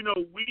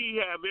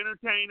 we have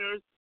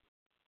entertainers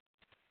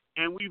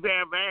and we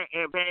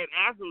have had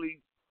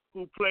athletes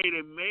who played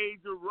a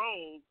major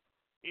role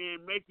in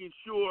making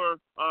sure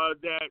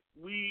that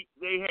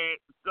they had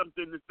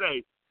something to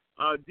say.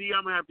 D,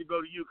 I'm going to have to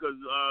go to you because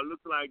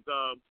looks like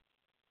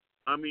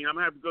I'm going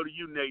to have to go to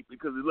you, Nate,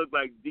 because it looks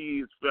like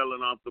D is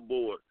falling off the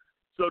board.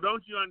 So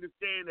don't you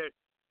understand that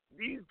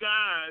these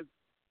guys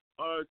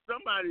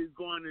somebody's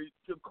going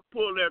to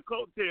pull their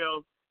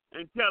coattails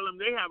and tell them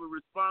they have a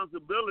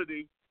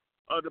responsibility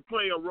to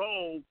play a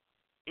role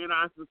in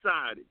our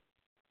society?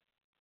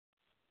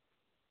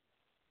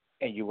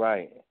 And you're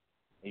right.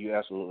 And you're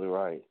absolutely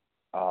right.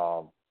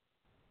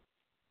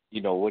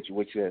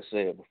 What you had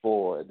said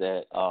before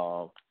that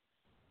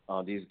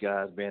these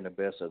guys being the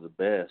best of the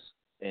best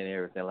and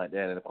everything like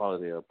that, and the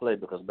quality of play.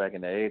 Because back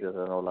in the 80s,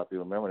 I know a lot of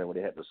people remember that when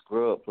they had the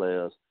scrub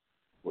players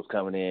was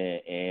coming in,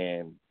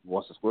 and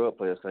once the scrub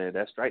players came in,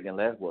 that strike didn't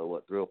last 3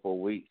 or 4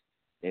 weeks,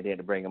 and then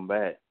to bring them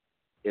back.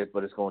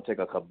 But it's going to take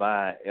a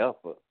combined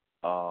effort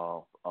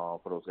for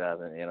those guys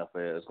in the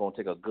NFL. It's going to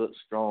take a good,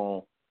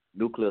 strong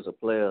nucleus of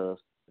players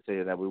to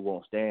say that we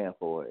won't stand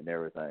for it and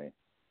everything.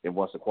 And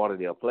once the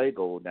quality of play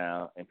goes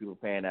down and people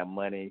paying that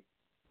money,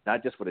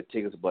 not just for the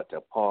tickets but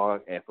to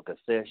park and for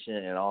concession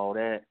and all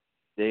that,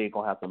 they ain't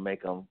gonna have to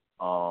make them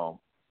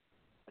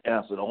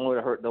answer. The only way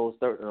to hurt those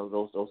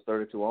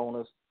 32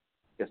 owners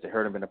is to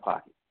hurt them in the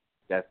pocket.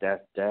 That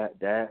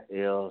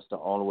is the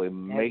only way to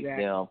make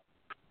them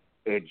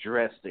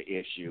address the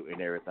issue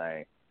and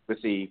everything. But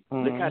see,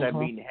 look how that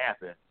meeting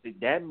happened. See,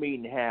 that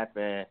meeting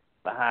happened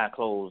behind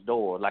closed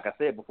doors. Like I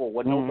said before,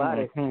 wasn't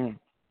nobody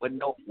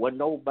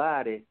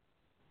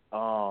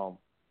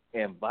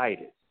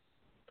invited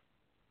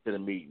to the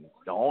meeting.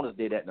 The owners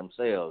did that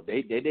themselves.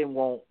 They didn't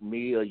want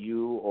me or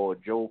you or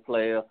Joe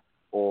Player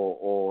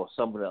or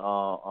some of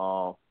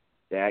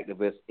the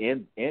activists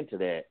into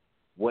that.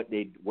 What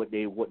they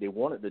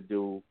wanted to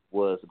do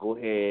was go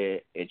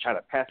ahead and try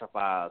to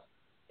pacify us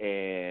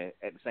and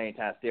at the same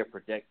time still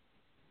protect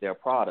their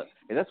product.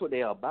 And that's what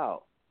they're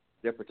about.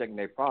 They're protecting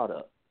their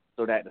product.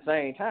 So that at the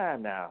same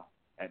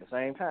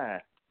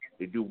time,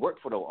 they do work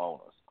for those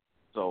owners.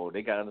 So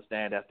they got to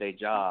understand that's their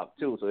job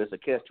too. So it's a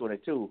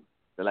catch-22.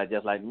 They're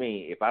just like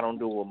me. If I don't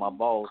do it with my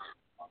boss,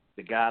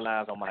 the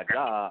guidelines on my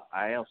job,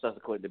 I am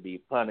subsequent to be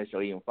punished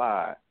or even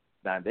fired.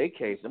 Now in their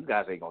case, them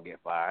guys ain't gonna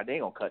get fired. They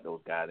ain't gonna cut those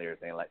guys and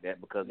everything like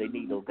that because they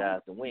need those guys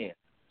to win.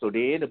 So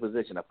they're in a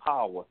position of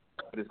power,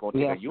 but it's gonna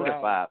take a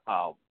unified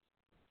power.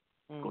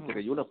 It's gonna take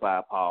a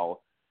unified power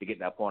to get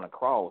that point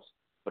across.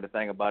 But the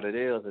thing about it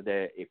is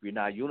that if you're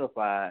not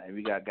unified and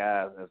we got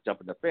guys that's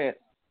jumping the fence,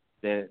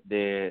 then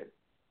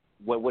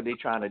what they're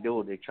trying to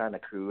do, they're trying to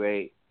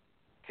create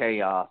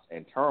chaos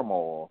and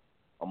turmoil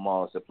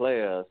amongst the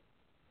players.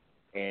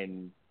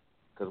 And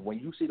because when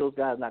you see those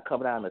guys not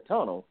coming out in the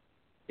tunnel,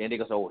 then they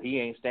go, oh, he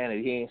ain't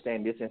standing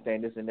this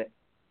and that.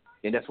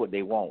 And that's what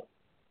they want.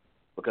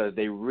 Because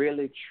they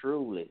really,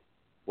 truly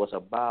was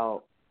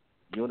about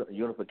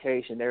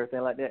unification and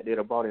everything like that. They'd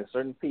have brought in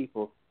certain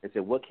people and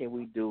said, what can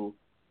we do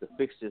to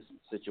fix this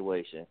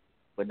situation?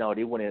 But no,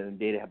 they went in and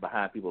did it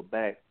behind people's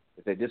back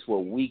and said, this is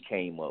what we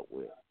came up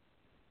with.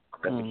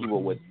 That's the key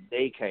word, what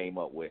they came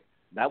up with.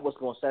 Not what's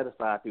going to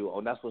satisfy people,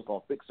 or that's what's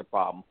going to fix the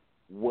problem.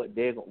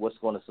 What's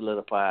going to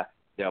solidify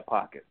their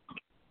pocket.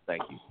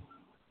 Thank you.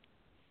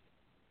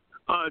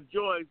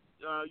 Joyce,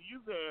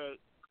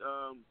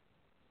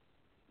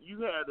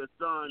 you had a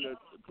son that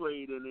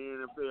played in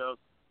the NFL,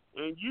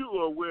 and you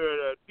are aware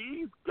that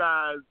these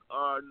guys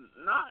are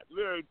not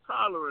very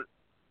tolerant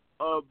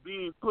of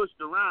being pushed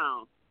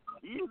around.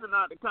 These are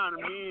not the kind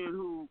of men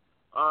who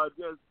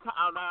just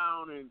cow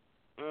down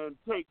and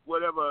take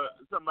whatever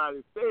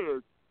somebody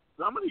says.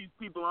 Some of these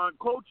people aren't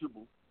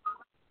coachable,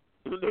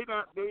 and they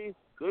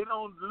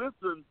don't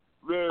listen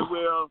very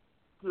well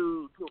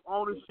to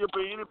ownership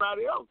or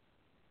anybody else.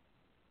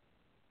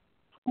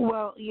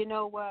 Well, you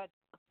know what?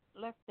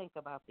 Let's think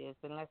about this,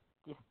 and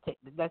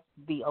let's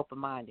be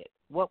open-minded.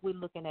 What we're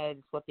looking at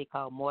is what they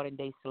call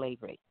modern-day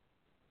slavery.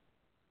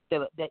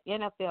 The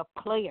NFL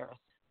players,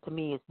 to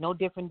me, is no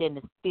different than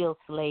the still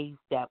slaves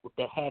that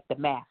had the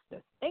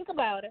masters. Think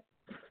about it.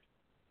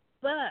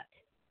 But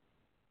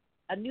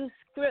a new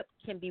script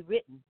can be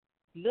written.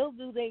 Little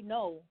do they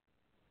know,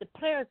 the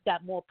players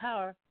got more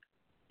power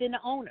than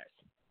the owners.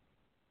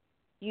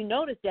 You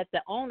notice that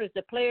the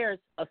Players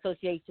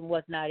Association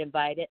was not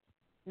invited.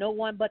 No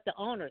one but the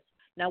owners.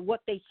 Now,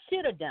 what they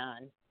should have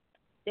done,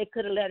 they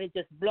could have let it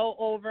just blow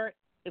over.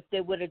 If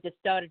they would have just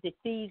started the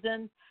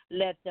season,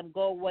 let them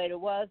go where it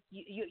was,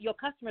 your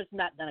customer's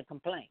not going to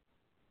complain.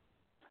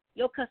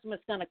 Your customer's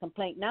going to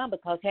complain now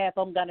because half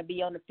of them going to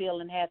be on the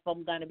field and half of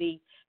them going to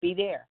be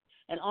there.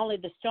 And only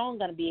the strong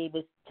going to be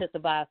able to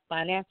survive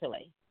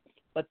financially.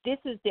 But this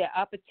is their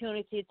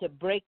opportunity to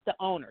break the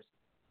owners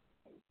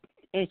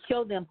and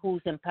show them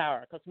who's in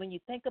power. Because when you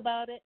think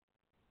about it,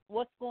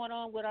 what's going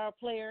on with our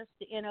players,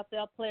 the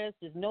NFL players,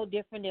 is no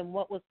different than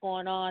what was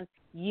going on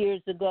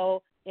years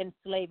ago in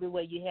slavery,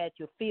 where you had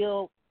your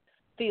field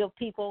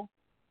people,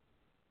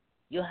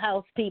 your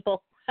house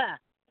people.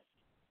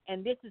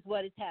 And this is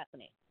what is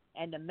happening.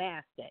 And the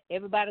master,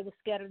 everybody was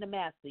scared of the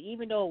master,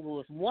 even though it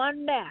was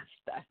one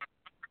master,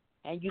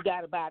 and you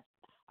got about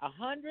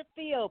 100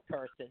 field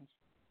persons,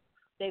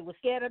 they were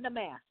scared of the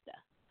master.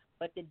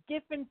 But the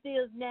difference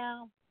is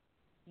now,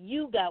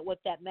 you got what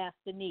that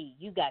master needs.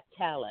 You got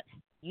talent.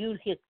 You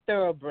his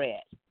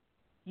thoroughbred.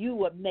 You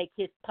would make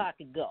his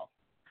pocket go.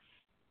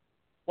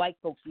 White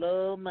folks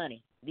love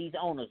money. These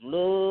owners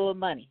love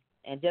money.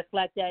 And just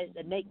like that,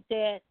 Nate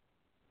said,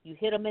 you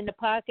hit them in the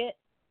pocket,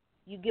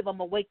 you give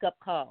them a wake-up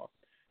call.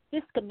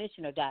 This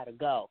commissioner got to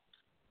go.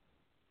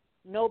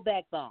 No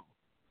backbone.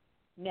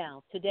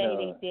 Now, today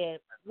they said,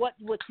 what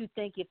would you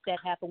think if that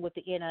happened with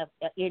the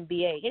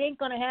NBA? It ain't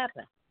going to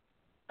happen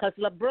because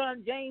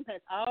LeBron James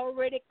has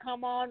already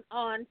come on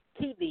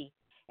TV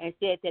and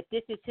said that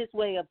this is his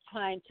way of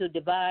trying to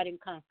divide and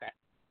conquer,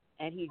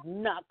 and he's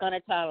not going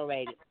to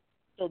tolerate it.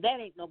 So that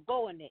ain't no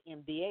go in the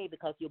NBA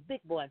because your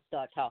big boys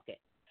start talking.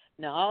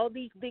 Now, all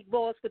these big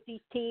boys with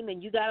these teams,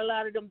 and you got a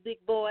lot of them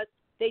big boys,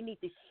 they need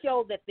to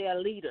show that they're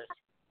leaders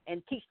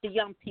and teach the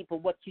young people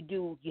what you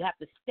do. You have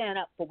to stand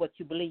up for what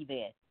you believe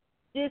in.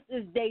 This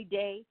is their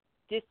day.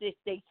 This is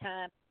their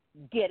time.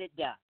 Get it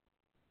done.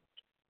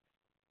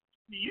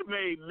 You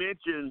made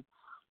mention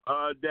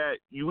that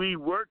we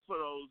work for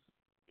those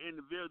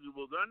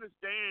individuals.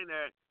 Understand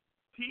that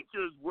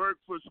teachers work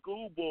for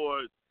school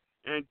boards,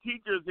 and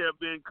teachers have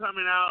been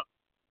coming out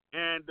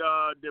and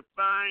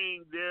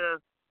defying their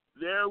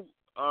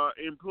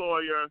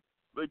employer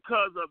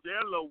because of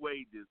their low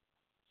wages.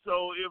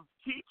 So if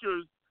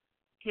teachers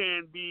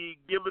can be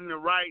given the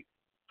right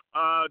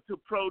to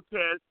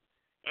protest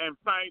and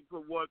fight for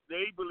what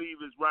they believe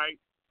is right,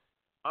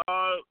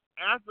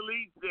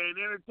 athletes and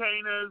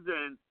entertainers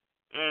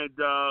and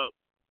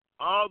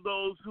all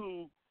those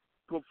who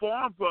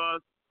perform for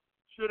us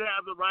should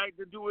have the right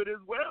to do it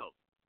as well.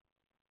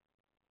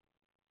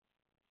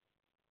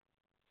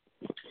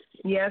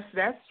 Yes,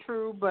 that's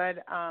true,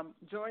 but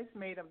Joyce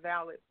made a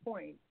valid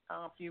point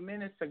a few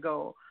minutes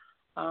ago,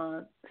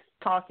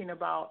 talking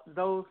about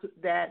those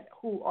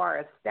who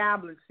are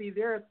established. See,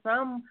 there are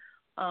some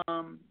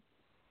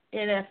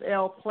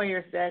NFL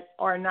players that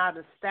are not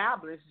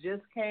established,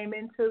 just came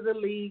into the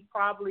league,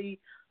 probably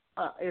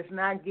is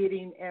not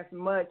getting as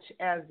much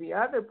as the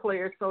other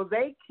players, so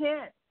they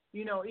can't,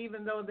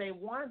 even though they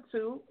want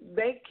to,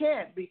 they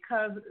can't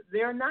because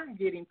they're not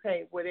getting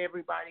paid what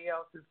everybody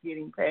else is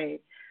getting paid.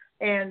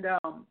 And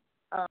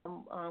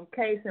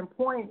case in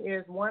point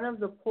is one of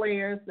the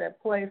players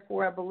that plays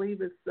for, I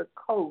believe it's the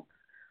Colts,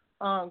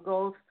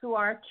 goes to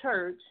our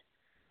church.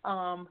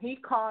 He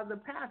called the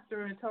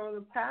pastor and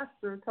told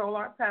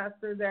our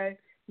pastor that,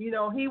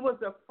 he was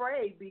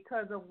afraid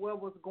because of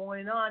what was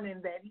going on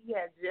and that he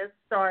had just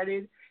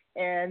started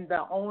and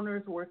the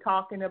owners were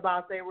talking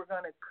about they were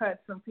going to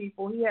cut some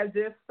people. He had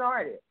just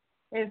started.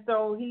 And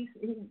so he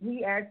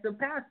asked the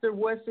pastor,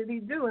 what should he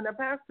do? And the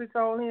pastor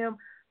told him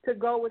to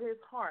go with his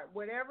heart.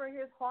 Whatever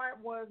his heart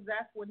was,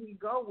 that's what he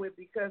go with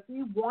because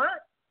he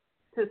wants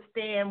to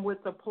stand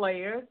with the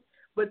players,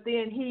 but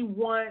then he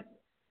wants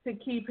to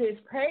keep his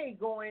pay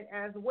going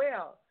as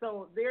well.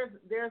 So there's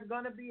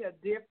going to be a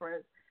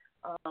difference.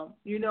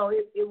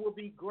 It would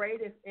be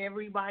great if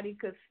everybody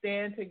could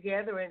stand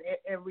together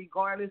and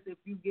regardless if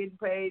you getting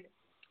paid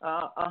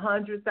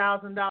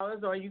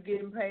 $100,000 or you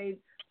getting paid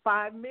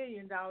 $5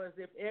 million,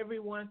 if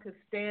everyone could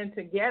stand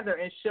together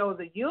and show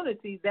the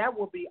unity, that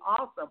would be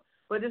awesome.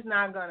 But it's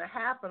not going to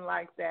happen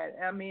like that.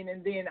 I mean,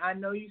 and then I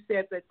know you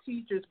said the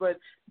teachers, but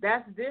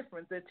that's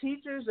different. The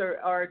teachers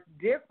are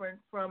different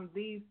from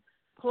these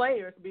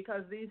players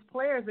because these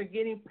players are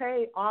getting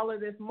paid all of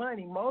this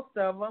money, most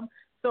of them.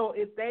 So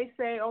if they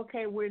say,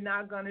 okay, we're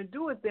not going to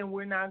do it, then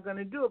we're not going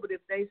to do it. But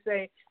if they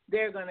say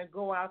they're going to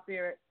go out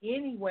there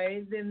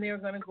anyway, then they're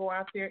going to go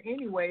out there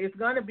anyway. It's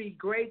going to be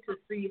great to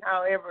see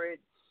however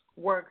it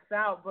works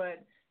out.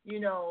 But,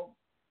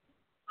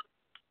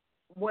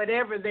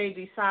 whatever they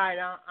decide,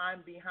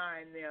 I'm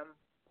behind them,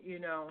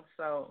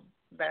 so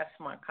that's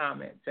my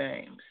comment,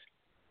 James.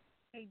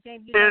 Hey,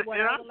 James, you know what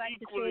and I I'm would like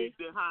to equally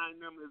say? behind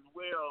them as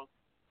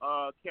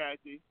well,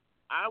 Kathy.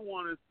 I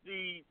want to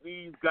see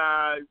these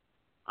guys,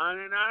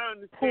 and I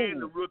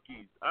understand the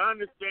rookies. I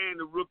understand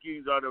the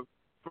rookies are the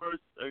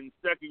first and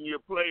second year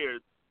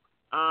players,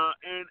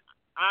 and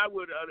I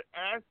would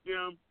ask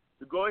them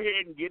to go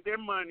ahead and get their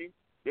money.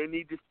 They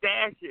need to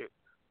stash it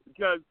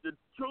because the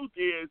truth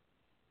is,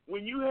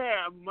 when you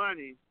have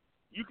money,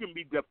 you can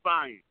be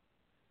defiant.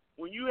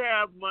 When you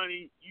have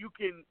money, you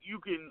can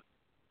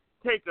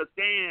take a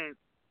stand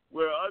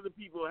where other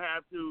people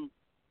have to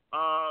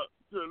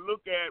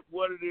look at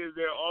what it is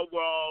their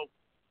overall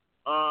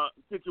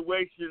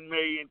situation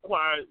may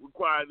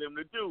require them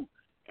to do.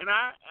 And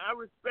I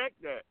respect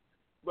that.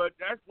 But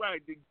that's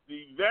right. The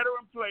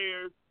veteran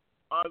players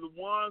are the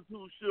ones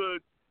who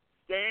should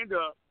stand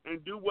up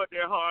and do what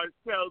their heart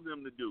tells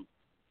them to do.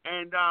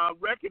 And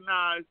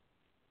recognize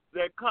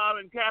that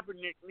Colin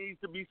Kaepernick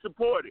needs to be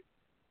supported.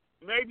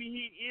 Maybe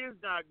he is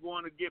not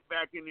going to get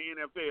back in the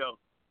NFL,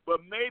 but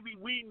maybe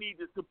we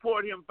need to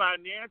support him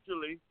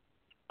financially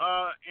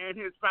and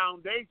his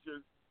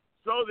foundation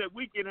so that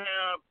we can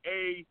have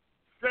a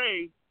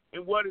say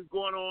in what is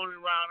going on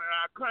around in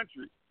our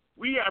country.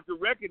 We have to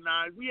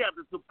recognize, we have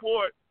to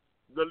support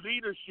the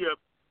leadership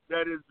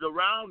that is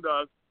around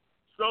us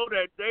so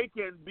that they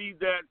can be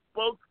that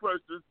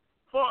spokesperson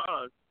for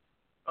us.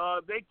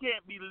 They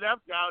can't be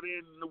left out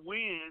in the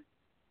wind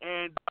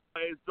and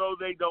as though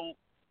they don't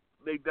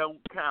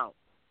count.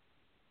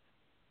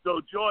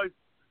 So Joyce,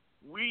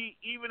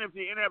 even if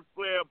the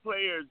NFL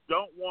players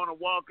don't want to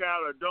walk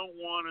out or don't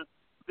want to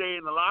stay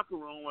in the locker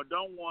room or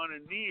don't want to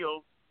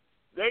kneel,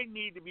 they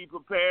need to be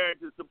prepared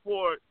to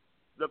support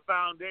the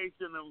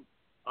foundation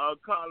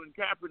Colin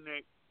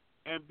Kaepernick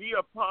and be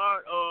a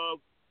part of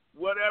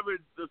whatever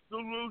the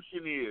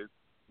solution is.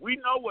 We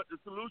know what the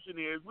solution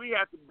is. We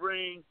have to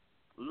bring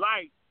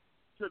light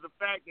to the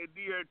fact that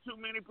there are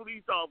too many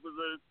police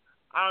officers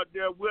out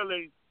there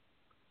willing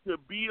to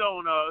beat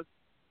on us,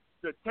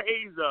 to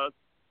tase us,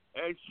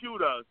 and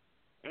shoot us.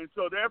 And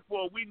so,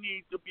 therefore, we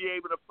need to be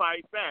able to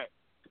fight back.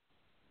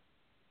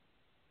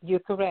 You're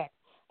correct.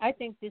 I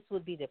think this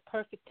would be the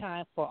perfect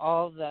time for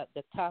all the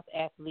top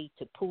athletes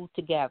to pull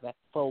together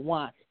for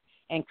once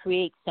and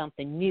create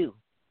something new,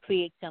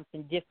 create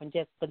something different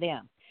just for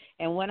them.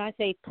 And when I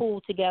say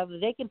pull together,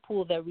 they can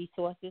pool their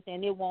resources,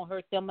 and it won't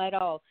hurt them at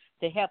all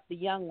to help the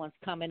young ones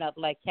coming up,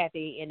 like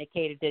Kathy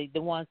indicated,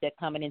 the ones that are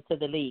coming into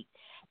the league.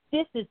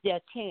 This is their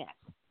chance.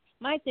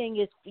 My thing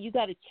is, you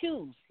got to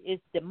choose. Is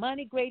the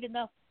money great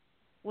enough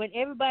when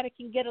everybody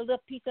can get a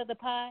little piece of the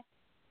pie?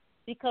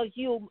 Because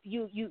you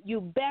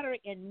better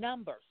in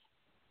numbers.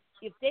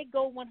 If they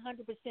go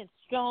 100%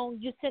 strong,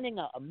 you're sending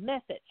a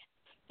message.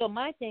 So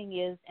my thing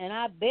is, and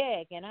I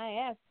beg and I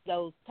ask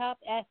those top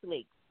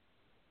athletes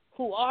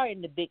who are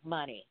in the big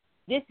money,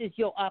 this is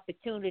your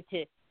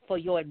opportunity for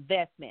your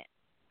investment.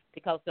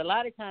 Because a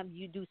lot of times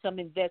you do some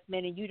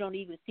investment and you don't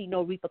even see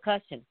no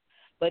repercussion.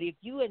 But if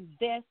you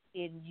invest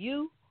in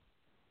you,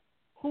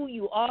 who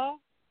you are,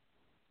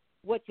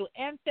 what your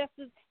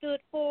ancestors stood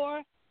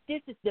for,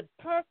 this is the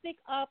perfect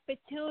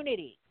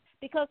opportunity.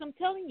 Because I'm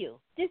telling you,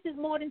 this is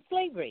more than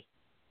slavery.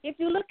 If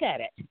you look at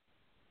it,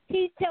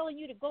 he's telling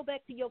you to go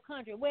back to your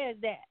country. Where is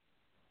that?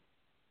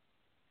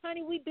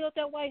 Honey, we built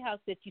that White House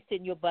that you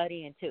sitting your butt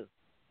into.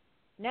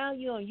 Now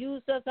you're going to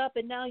use us up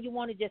and now you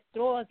want to just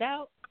throw us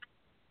out?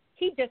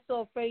 He's just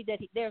so afraid that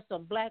there's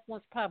some black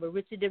ones probably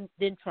richer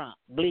than Trump,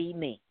 believe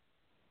me.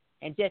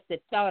 And just the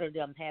thought of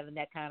them having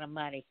that kind of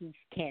money, he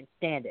can't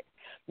stand it.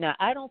 Now,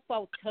 I don't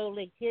fault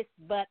totally his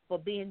butt for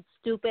being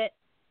stupid.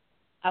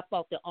 I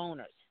fault the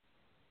owners.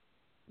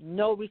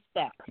 No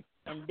respect.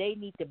 And they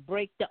need to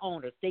break the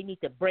owners. They need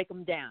to break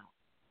them down.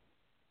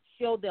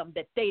 Show them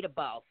that they the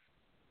boss.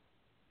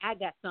 I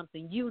got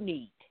something you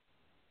need.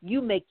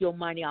 You make your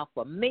money off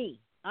of me.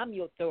 I'm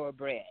your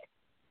thoroughbred.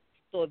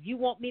 So if you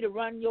want me to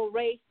run your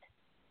race,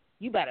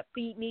 you better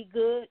feed me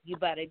good. You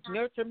better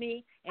nurture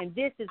me. And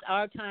this is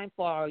our time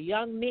for our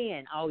young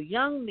men.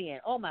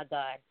 Oh, my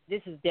God,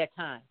 this is their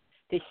time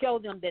to show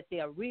them that they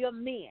are real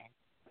men,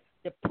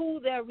 to pool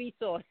their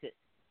resources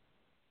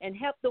and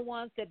help the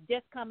ones that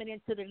just coming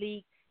into the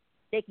league.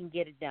 They can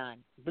get it done.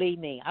 Believe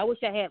me. I wish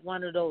I had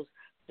one of those,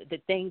 the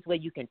things where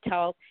you can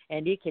talk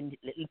and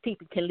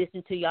people can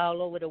listen to you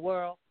all over the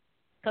world.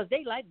 Because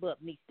they like Bub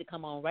needs to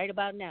come on right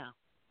about now.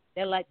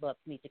 Their light bulbs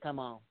need to come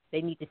on.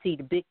 They need to see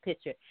the big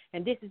picture.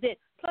 And this is it.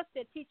 Plus,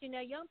 they're teaching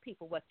their young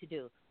people what to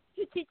do.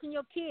 You're teaching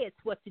your kids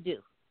what to do.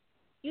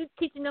 You're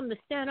teaching them to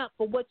stand up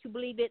for what you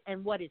believe in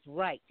and what is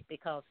right,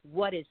 because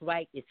what is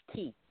right is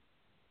key.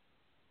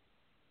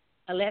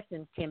 A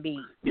lesson can be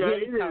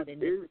really taught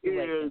in this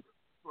situation. It is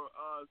for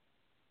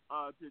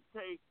us to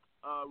take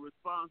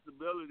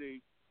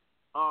responsibility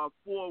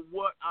for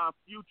what our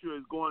future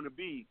is going to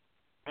be.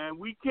 And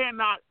we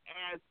cannot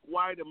ask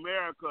white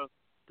America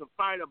to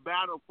fight a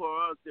battle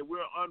for us that we're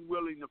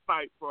unwilling to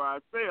fight for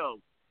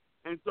ourselves.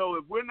 And so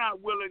if we're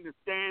not willing to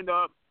stand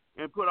up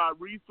and put our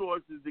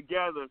resources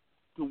together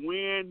to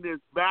win this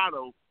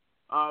battle,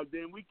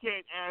 then we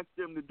can't ask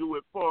them to do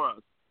it for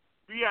us.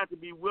 We have to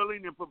be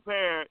willing and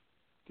prepared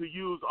to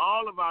use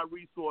all of our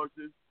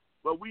resources,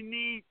 but we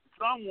need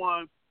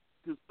someone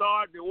to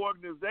start the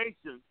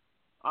organization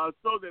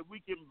so that we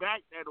can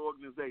back that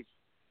organization.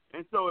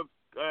 And so if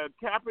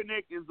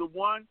Kaepernick is the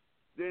one,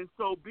 then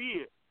so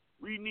be it.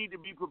 We need to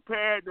be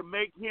prepared to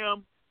make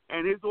him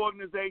and his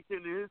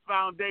organization and his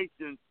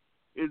foundation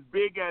as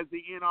big as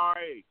the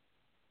NRA.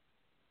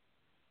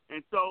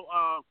 And so,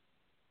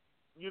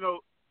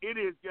 it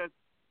is just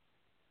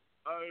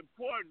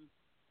important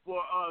for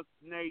us,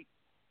 Nate,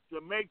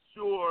 to make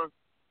sure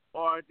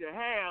or to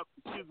have,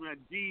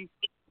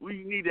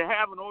 we need to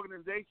have an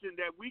organization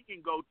that we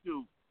can go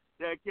to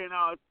that can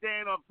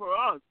stand up for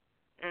us.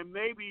 And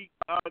maybe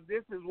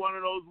this is one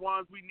of those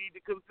ones we need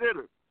to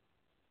consider.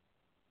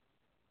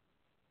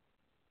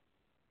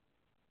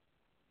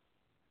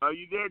 Are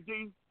you there,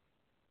 D?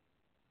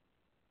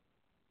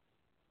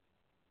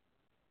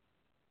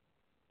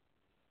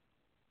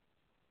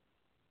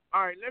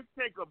 All right, let's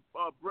take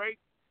a break,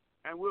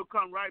 and we'll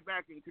come right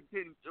back and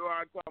continue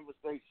our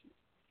conversation.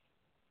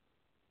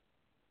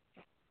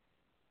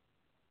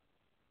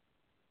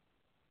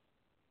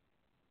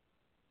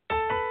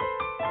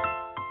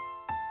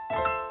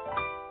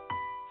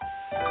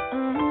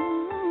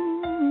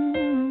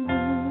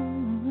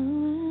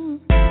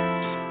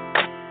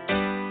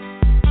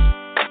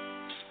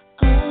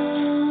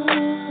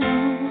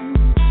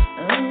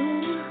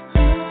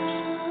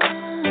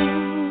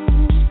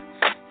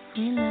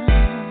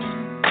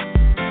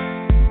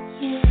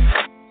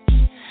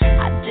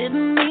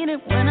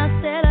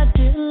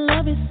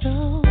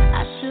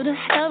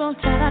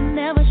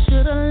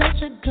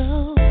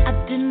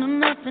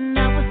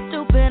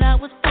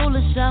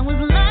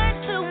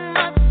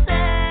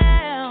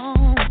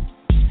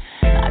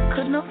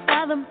 could not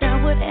fathom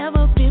that would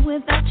ever be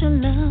without your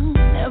love.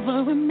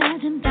 Never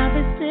imagined I'd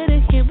be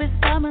sitting here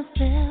beside myself.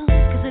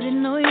 Cause I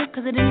didn't know you,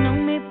 cause I didn't know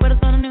me, but I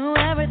thought I knew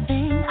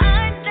everything.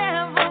 I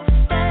never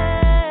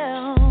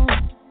felt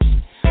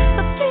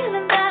the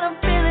feeling that I'm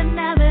feeling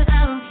now that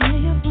I don't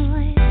hear your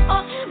voice.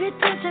 Or have you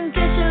touch and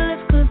kiss your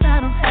lips, cause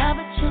I don't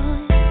have a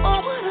choice. Or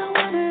what I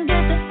wanna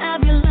get to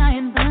have you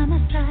lying by my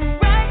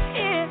side right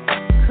here.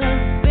 Cause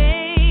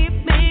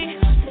baby,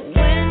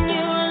 when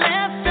you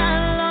left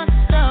I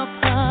lost a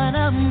part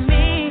of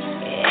me.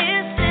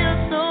 It's still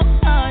so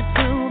hard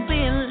to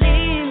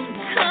believe.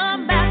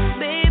 Come back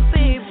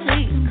baby,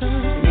 please,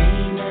 cause we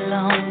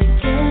belong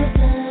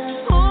together.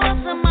 Who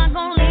else am I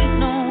gonna leave?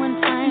 No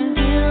one times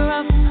get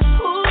rough.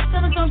 Who's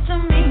gonna talk to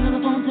me on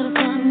the phone till the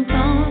sun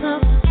comes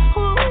up?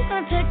 Who's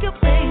gonna take your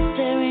place?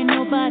 There ain't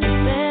nobody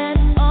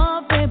better.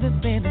 Oh baby,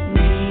 baby,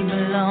 we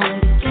belong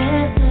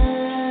together.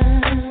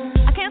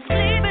 I can't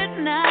sleep at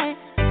night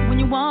when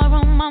you are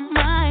on my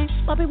mind.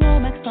 Bobby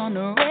Womack's on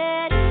the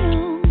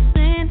radio,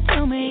 sing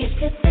to me.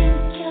 If you think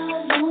you're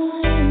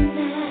lonely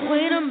now,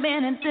 wait a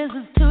minute, this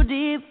is too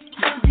deep.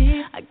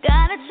 I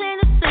gotta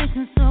change the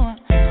station, so I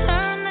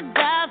turn the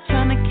dial,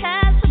 trying to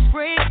catch a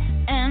break.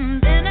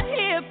 And then I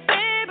hear,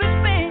 baby,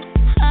 babe,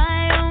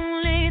 I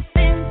only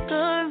think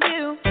of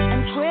you.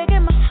 And it's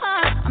breaking my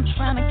heart, I'm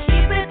trying to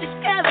keep it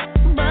together,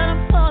 but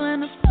I'm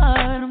falling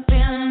apart. I'm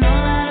feeling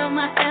all out of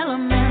my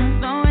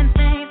element, throwing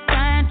things,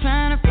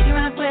 trying to figure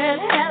out where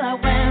the hell I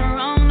went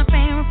wrong. The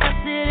pain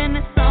reflected in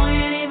the song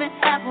ain't even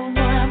half of what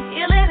I'm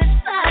feeling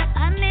inside.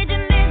 I need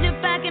you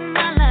back in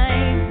my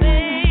life,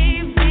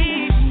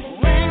 baby.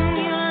 When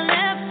you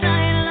left,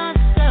 I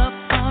lost a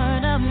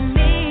part of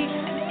me.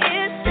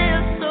 It's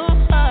still so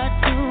hard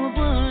to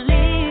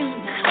believe.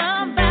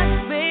 Come back,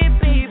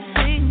 baby,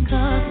 please,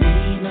 cause we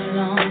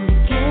belong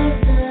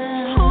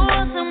together. Who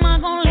else am I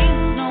gonna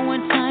leave? No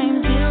one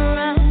times get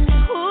rough.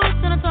 Who's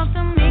gonna talk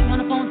to me on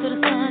the phone till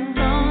the sun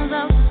comes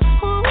up?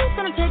 Who's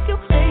gonna take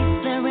your place?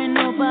 There ain't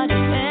nobody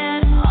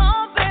better.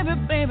 Oh baby,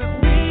 baby,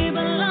 we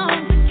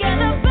belong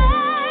together, baby.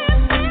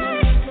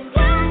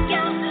 When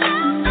you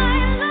left,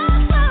 I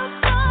lost a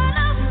part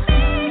of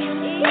me.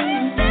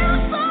 It's still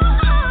so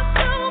hard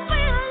to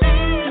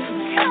believe.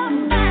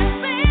 Come back,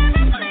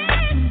 baby,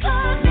 please,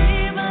 cause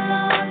we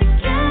belong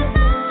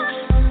together.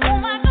 Who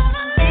am I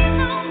gonna leave?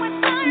 No one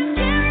times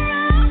get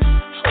rough.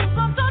 Who's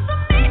gonna talk to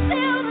me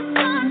till the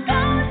sun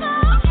comes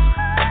up?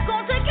 Who's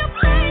gonna take your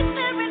place?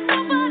 There ain't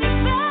nobody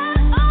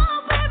better. Oh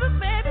baby,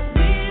 baby,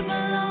 we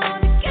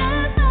belong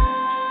together.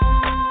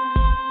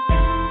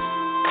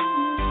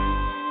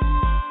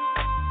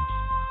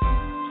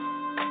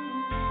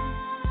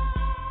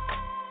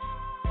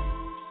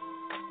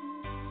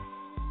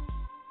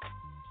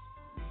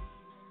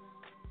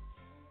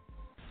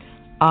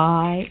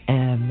 I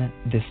am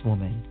this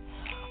woman.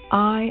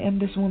 I am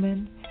this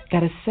woman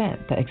that has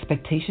set the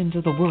expectations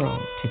of the world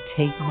to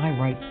take my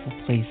rightful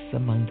place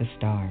among the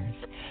stars.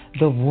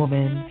 The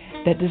woman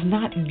that does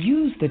not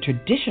use the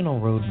traditional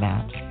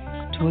roadmaps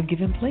to a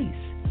given place,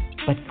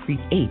 but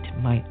create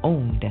my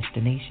own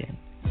destination.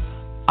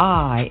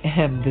 I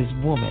am this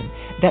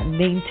woman that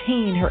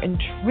maintain her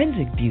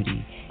intrinsic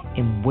beauty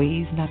in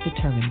ways not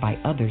determined by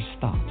others'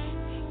 thoughts,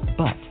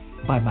 but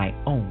by my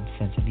own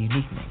sense of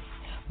uniqueness,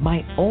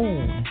 my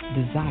own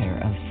desire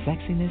of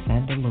sexiness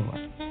and allure.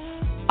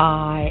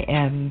 I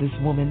am this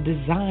woman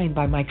designed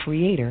by my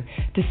Creator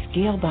to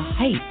scale the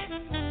height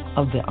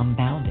of the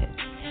unbounded,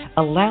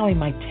 allowing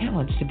my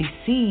talents to be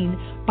seen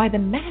by the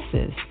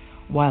masses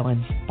while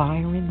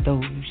inspiring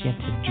those yet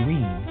to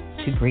dream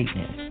to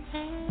greatness.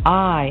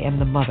 I am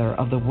the mother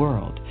of the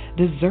world,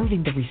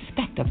 deserving the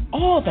respect of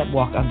all that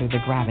walk under the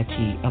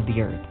gravity of the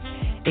earth,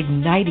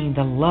 igniting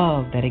the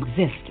love that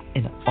exists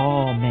in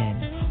all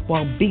men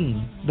while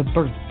being the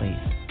birthplace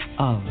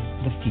of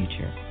the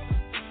future.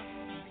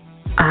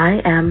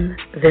 I am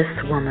this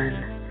woman.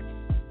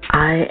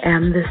 I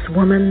am this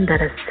woman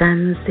that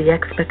ascends the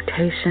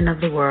expectation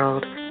of the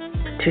world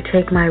to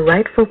take my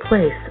rightful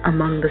place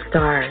among the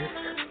stars.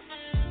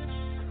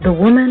 The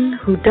woman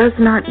who does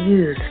not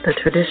use the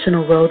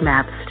traditional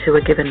roadmaps to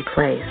a given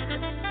place,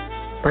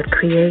 but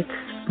creates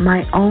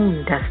my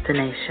own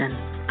destination.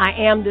 I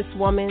am this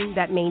woman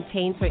that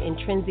maintains her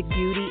intrinsic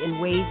beauty in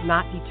ways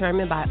not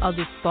determined by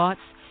others' thoughts,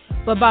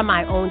 but by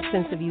my own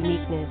sense of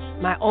uniqueness,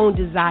 my own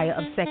desire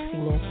of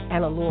sexiness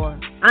and allure.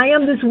 I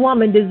am this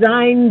woman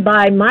designed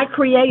by my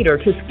Creator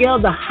to scale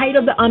the height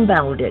of the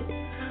unbounded,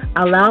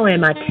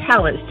 allowing my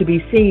talents to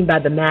be seen by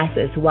the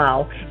masses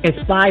while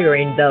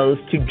inspiring those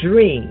to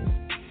dream.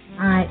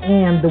 I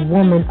am the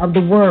woman of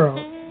the world,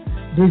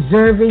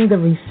 deserving the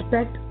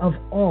respect of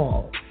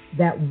all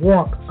that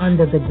walk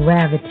under the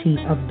gravity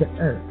of the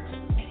earth,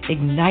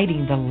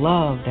 igniting the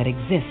love that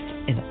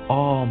exists in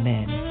all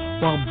men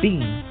while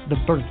being the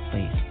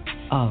birthplace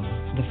of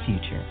the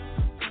future.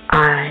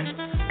 I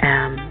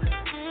am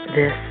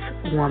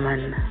this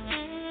woman.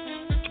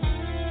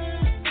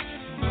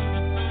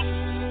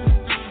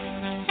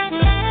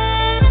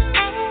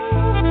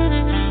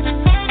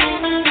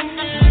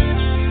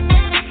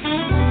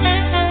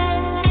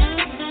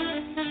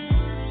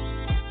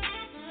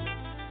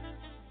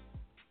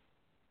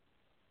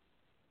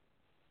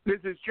 This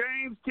is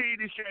James T.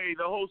 DeShay,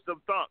 the host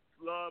of Thoughts,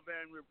 Love,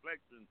 and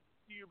Reflection,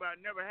 to you by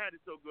Never Had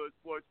It So Good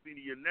Sports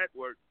Media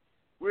Network.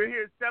 We're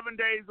here 7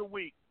 days a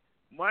week,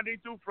 Monday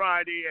through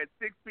Friday at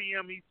 6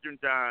 p.m. Eastern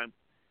Time,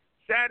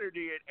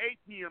 Saturday at 8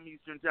 p.m.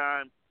 Eastern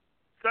Time,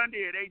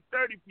 Sunday at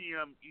 8:30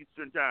 p.m.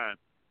 Eastern Time.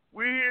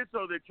 We're here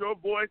so that your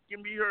voice can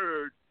be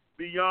heard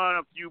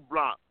beyond a few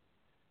blocks.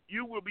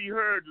 You will be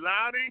heard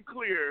loud and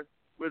clear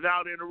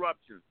without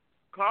interruptions.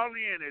 Call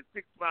in at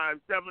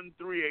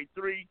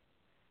 657-383-0309.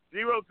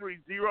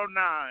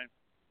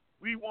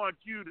 We want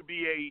you to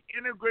be an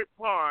integral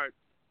part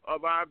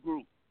of our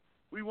group.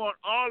 We want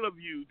all of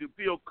you to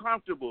feel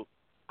comfortable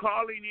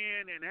calling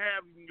in and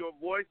having your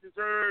voices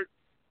heard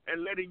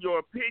and letting your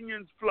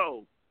opinions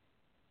flow,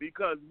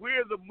 because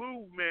we're the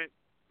movement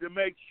to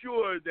make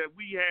sure that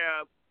we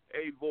have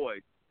a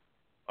voice.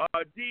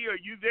 D, are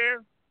you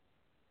there?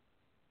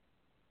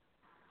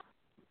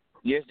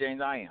 Yes,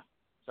 James, I am.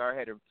 Sorry, I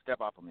had to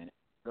step off a minute.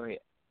 Go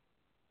ahead.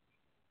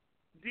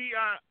 D,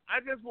 I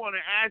just want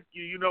to ask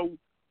you,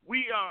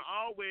 we are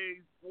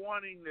always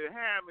wanting to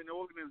have an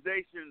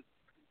organization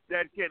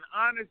that can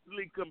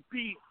honestly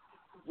compete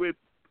with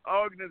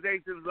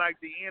organizations like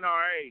the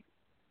NRA.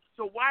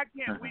 So why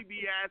can't we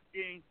be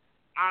asking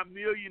our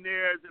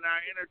millionaires and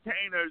our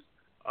entertainers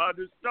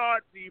to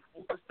start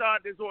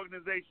this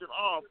organization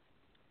off,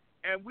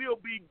 and we'll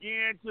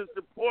begin to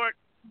support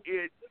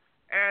it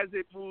as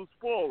it moves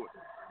forward?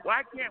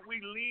 Why can't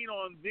we lean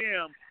on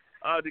them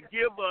to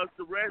give us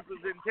the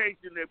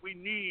representation that we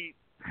need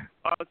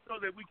so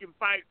that we can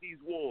fight these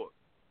wars?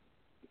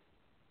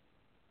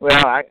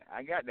 Well,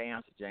 I got the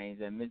answer,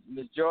 James. And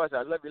Ms. Joyce,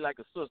 I love you like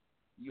a sister.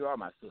 You are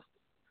my sister.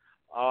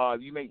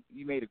 You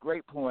made a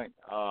great point.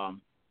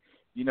 And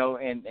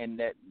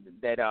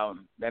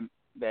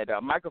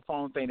that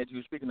microphone thing that you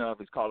were speaking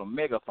of is called a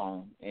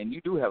megaphone, and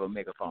you do have a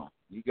megaphone.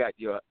 You got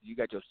your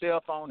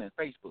cell phone and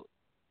Facebook.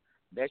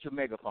 That's your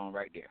megaphone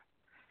right there.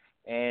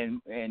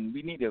 And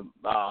we need to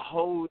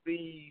hold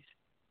these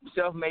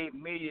self-made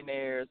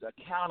millionaires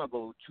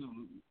accountable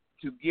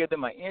to give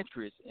them an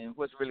interest in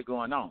what's really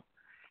going on.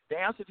 The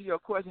answer to your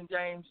question,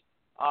 James,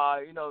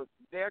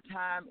 their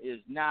time is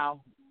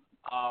now,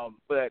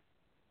 but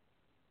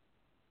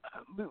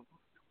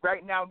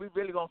right now we're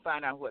really going to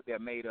find out what they're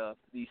made of,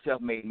 these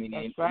self-made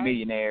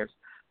millionaires.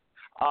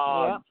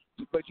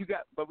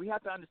 But we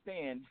have to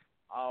understand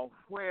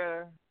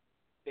where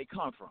they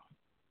come from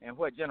and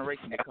what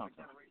generation they come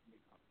from.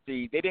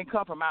 See, they didn't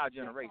come from our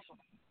generation.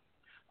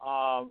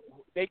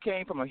 They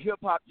came from a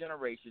hip-hop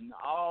generation.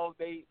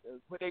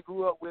 What they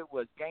grew up with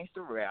was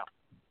gangster rap,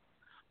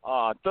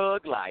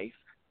 thug life,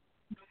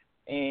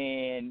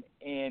 and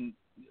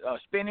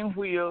spinning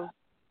wheels,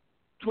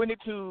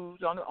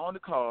 22s on the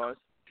cars,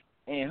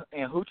 and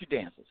hoochie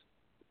dancers,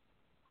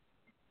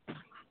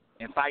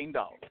 and fighting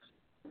dogs.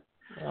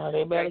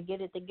 They better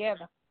get it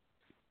together.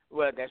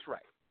 Well, that's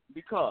right,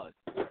 because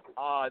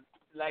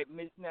like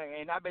Miss,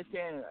 and I've been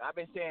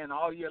saying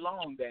all year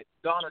long that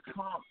Donald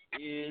Trump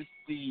is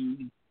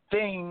the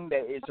thing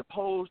that is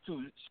supposed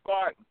to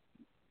spark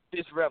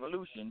this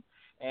revolution,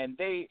 and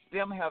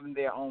them having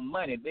their own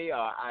money, they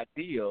are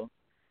ideal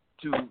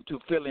to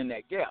fill in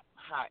that gap.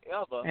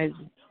 However,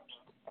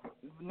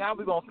 now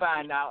we're gonna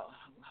find out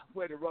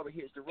where the rubber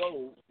hits the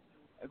road,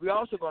 and we're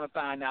also gonna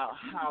find out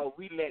how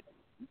we let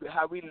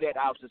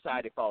our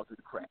society fall through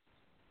the cracks.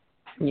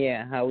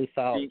 Yeah, how we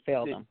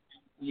failed them.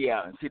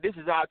 Yeah, see, this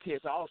is our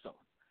test also.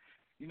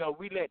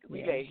 We let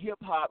hip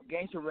hop,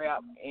 gangster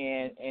rap,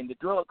 and the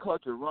drug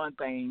culture run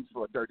things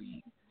for 30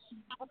 years.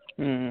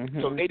 Mm-hmm.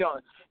 So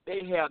they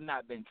have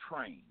not been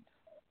trained.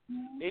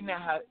 They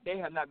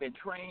have not been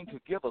trained to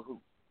give a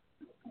hoot.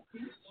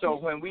 So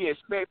when we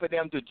expect for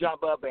them to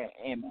jump up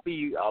and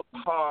be a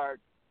part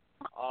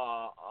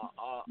of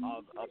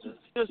the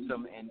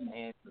system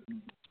and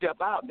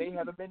step out, they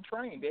haven't been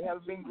trained. They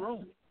haven't been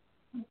groomed.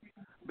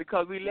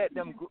 Because we let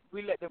them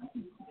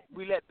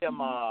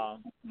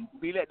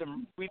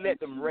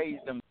raise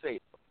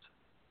themselves,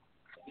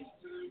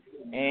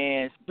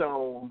 and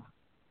so,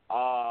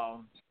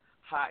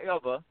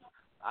 however,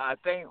 I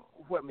think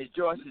what Ms.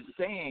 Joyce is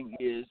saying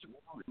is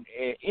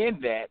in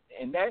that,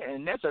 and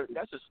that's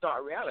a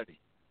stark reality.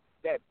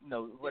 That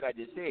what I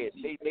just said,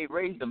 they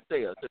raised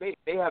themselves, so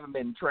they haven't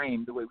been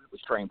trained the way we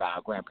was trained by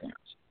our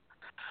grandparents.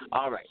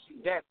 All right.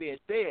 That being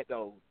said,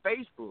 though,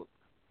 Facebook.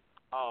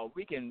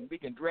 We can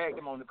drag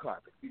them on the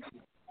carpet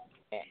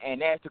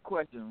and ask the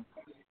question,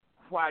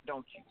 why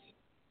don't you?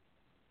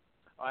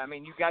 I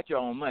mean, you got your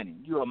own money.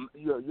 You're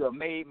a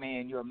made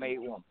man. You're a made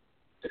woman.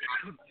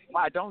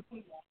 Why don't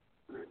you?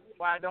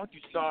 Why don't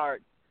you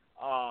start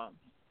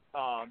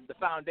the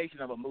foundation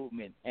of a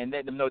movement and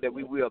let them know that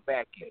we will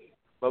back you?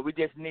 But we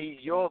just need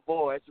your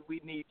voice.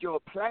 We need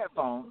your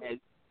platform as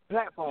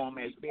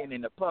being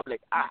in the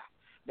public eye.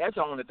 That's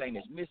the only thing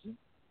that's missing.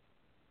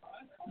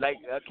 Like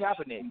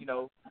Kaepernick,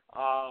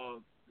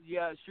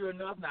 sure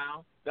enough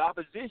now, the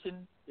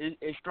opposition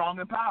is strong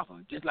and powerful,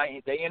 just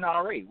like the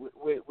NRA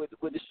with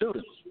the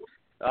students.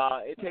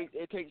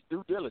 It takes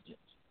due diligence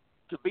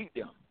to beat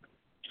them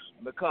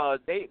because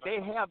they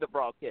have the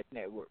broadcast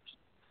networks.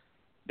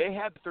 They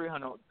have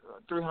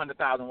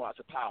 300,000 watts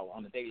of power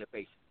on a daily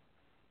basis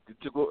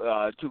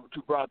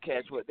to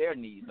broadcast what their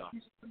needs are.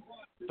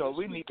 So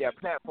we need their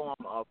platform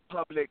of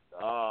public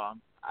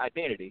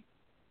identity,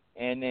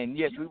 and then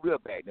yes, we will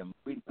back them.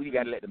 We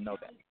got to let them know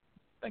that.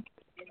 Thank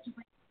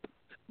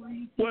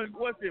you.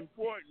 What's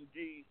important,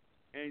 G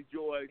and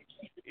Joy,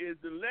 is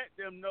to let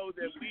them know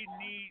that we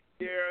need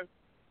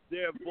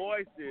their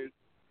voices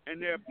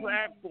and their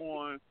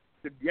platform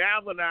to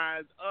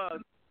galvanize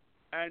us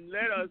and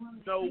let us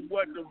know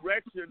what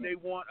direction they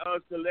want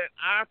us to let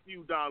our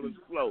few dollars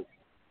flow.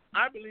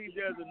 I believe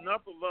there's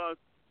enough of us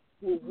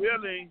who are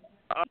willing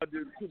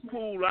to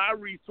pool our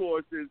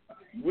resources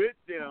with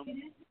them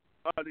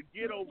to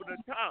get over the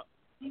top.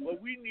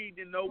 But we need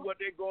to know what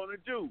they're going to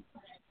do.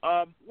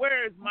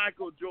 Where is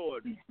Michael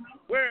Jordan?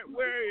 Where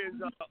is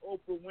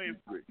Oprah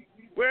Winfrey?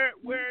 Where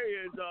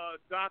is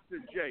Dr.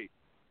 J?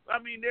 I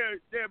mean, there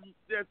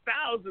are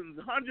thousands,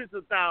 hundreds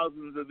of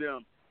thousands of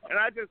them, and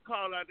I just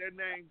call out their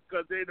names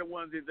because they're the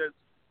ones that just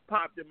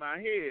popped in my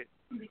head.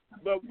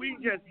 But we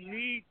just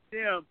need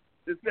them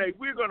to say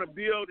we're going to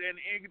build an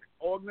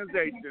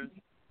organization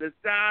the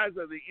size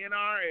of the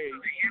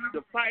NRA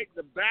to fight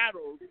the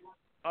battles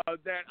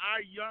that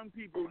our young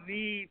people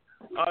need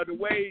to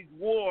wage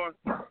war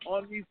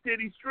on these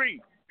city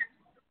streets.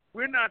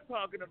 We're not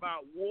talking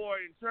about war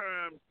in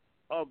terms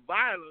of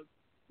violence.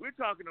 We're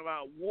talking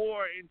about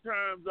war in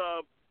terms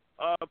of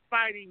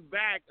fighting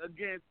back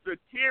against the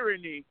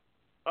tyranny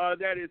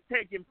that is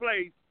taking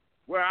place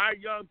where our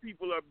young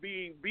people are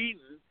being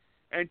beaten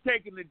and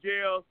taken to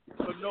jail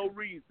for no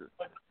reason.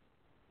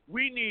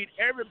 We need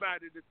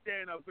everybody to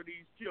stand up for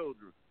these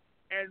children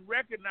and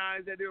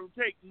recognize that it will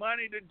take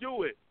money to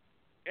do it.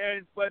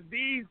 And for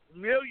these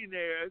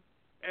millionaires,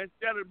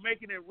 instead of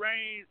making it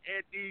rain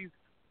at these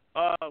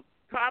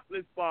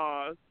topless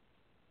bars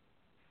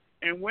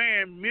and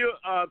wearing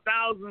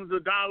thousands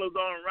of dollars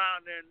on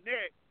around their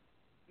neck,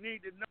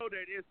 need to know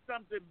that it's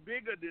something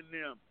bigger than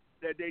them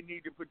that they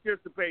need to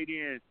participate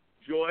in.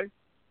 Joy?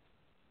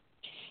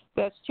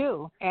 That's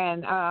true.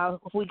 And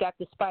we got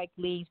the Spike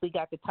Lees, we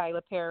got the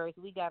Tyler Perrys,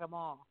 we got them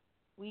all.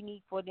 We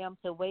need for them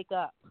to wake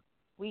up.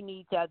 We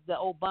need the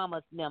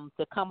Obamas them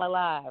to come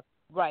alive.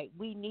 Right.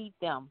 We need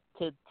them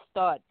to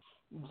start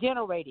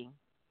generating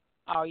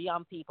our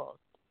young people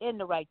in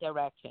the right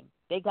direction.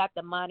 They got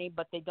the money,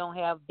 but they don't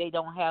have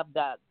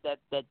the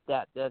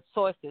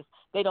sources.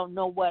 They don't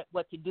know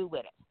what to do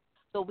with it.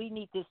 So we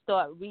need to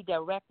start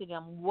redirecting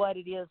them what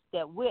it is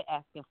that we're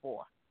asking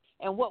for.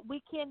 And what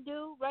we can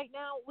do right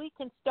now, we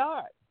can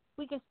start.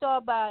 We can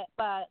start by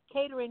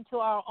catering to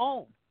our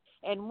own.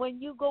 And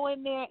when you go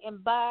in there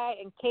and buy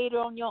and cater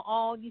on your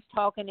own, you're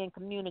talking and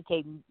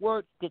communicating.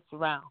 Word gets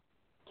around.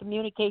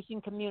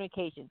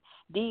 Communication.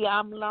 D,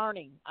 I'm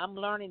learning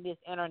this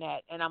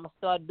internet, and I'm going to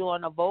start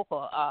doing a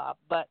vocal.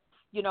 But,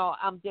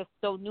 I'm just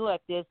so new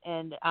at this,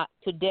 and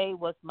today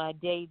was my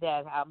day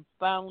that I'm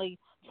finally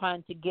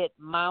trying to get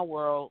my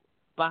world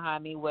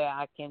behind me where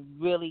I can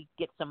really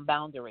get some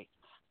boundaries.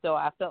 So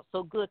I felt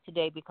so good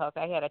today because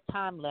I had a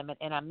time limit,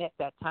 and I met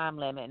that time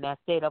limit, and I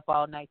stayed up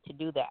all night to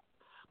do that.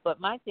 But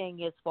my thing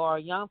is for our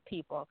young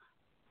people,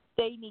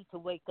 they need to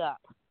wake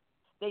up.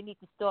 They need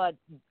to start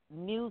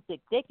music.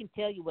 They can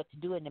tell you what to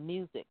do in the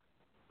music,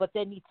 but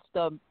they need to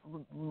start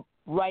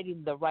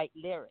writing the right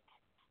lyrics.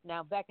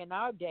 Now, back in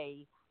our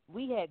day,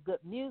 we had good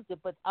music,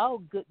 but all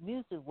good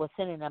music was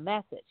sending a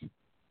message.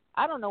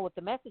 I don't know what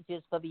the message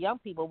is for the young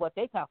people, what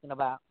they're talking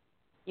about,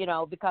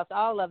 because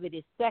all of it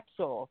is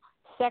sexual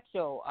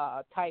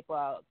type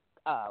of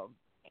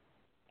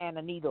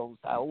needles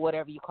or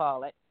whatever you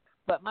call it.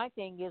 But my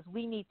thing is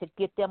we need to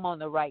get them on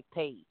the right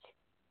page.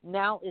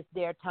 Now is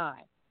their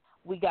time.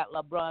 We got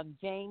LeBron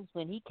James.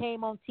 When he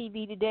came on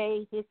TV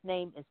today, his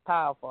name is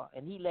powerful,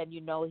 and he letting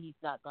you know he's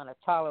not going to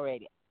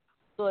tolerate it.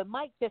 So it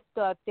might just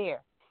start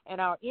there. And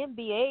our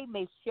NBA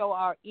may show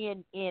our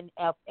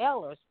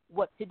NFLers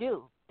what to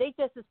do. They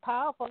just as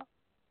powerful.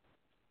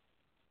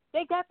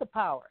 They got the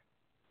power.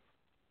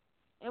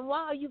 And why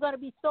are you going to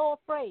be so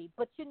afraid?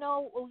 But,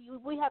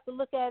 we have to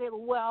look at it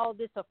where all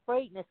this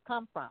afraidness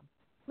come from.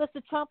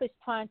 Mr. Trump is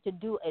trying to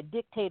do a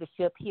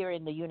dictatorship here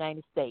in the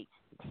United States.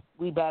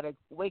 We better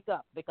wake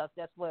up because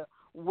that's where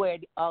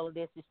all of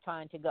this is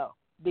trying to go.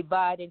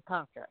 Divide and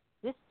conquer.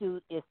 This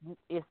dude is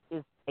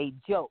a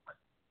joke.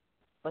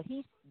 But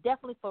he's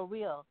definitely for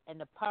real, and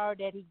the power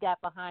that he got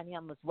behind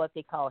him is what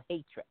they call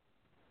hatred.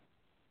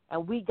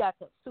 And we got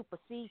to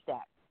supersede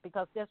that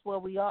because that's where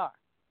we are.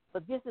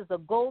 But this is a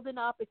golden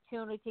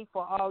opportunity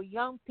for our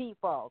young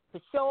people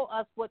to show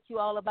us what you're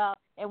all about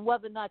and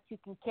whether or not you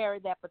can carry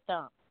that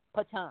baton.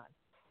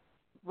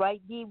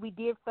 Right, we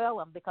did fail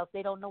them because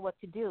they don't know what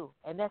to do,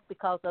 and that's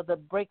because of the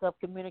breakup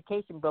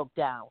communication broke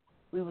down.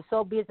 We were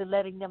so busy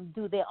letting them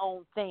do their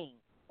own thing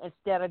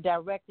instead of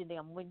directing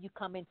them when you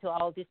come into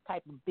all this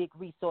type of big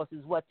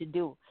resources, what to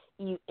do.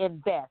 You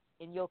invest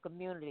in your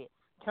community,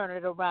 turn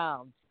it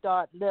around,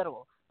 start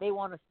little. They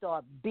want to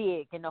start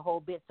big in the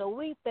whole bit. So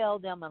we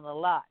failed them in a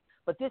lot,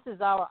 but this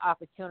is our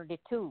opportunity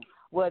too.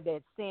 where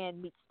that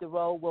sand meets the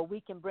road, where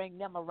we can bring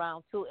them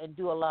around too and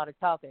do a lot of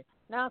talking.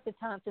 Now's the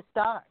time to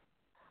start.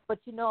 But,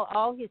 you know,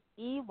 all his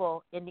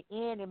evil, in the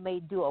end, it may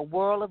do a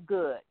world of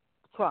good,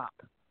 Trump.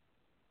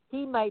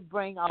 He may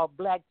bring our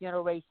black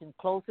generation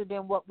closer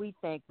than what we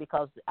think,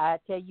 because I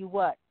tell you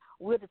what,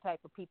 we're the type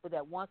of people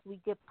that once we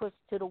get pushed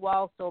to the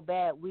wall so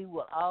bad, we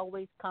will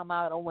always come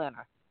out a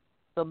winner.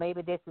 So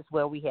maybe this is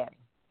where we're heading.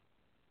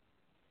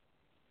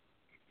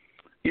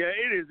 Yeah,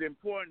 it is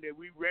important that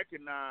we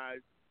recognize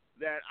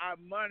that our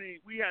money,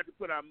 we have to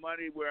put our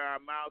money where our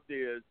mouth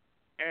is,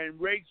 and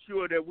make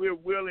sure that we're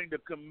willing to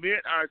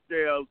commit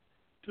ourselves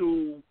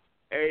to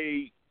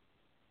a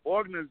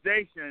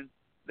organization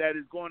that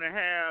is going to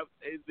have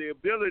the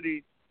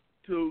ability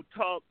to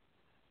talk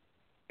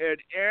at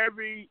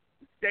every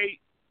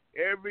state,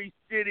 every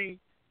city,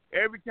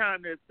 every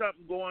time there's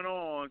something going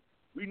on.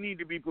 We need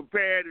to be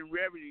prepared and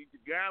ready to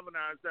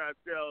galvanize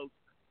ourselves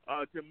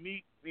to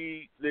meet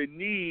the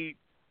need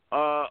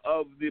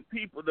of the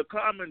people, the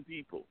common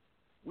people.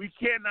 We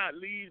cannot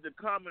leave the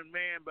common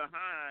man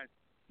behind.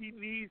 He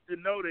needs to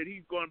know that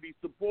he's going to be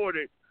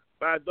supported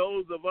by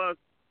those of us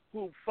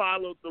who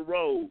followed the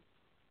road.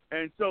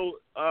 And so,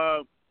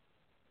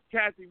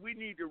 Kathy, we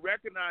need to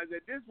recognize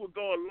that this will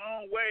go a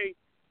long way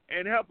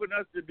in helping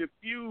us to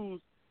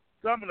diffuse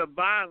some of the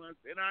violence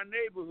in our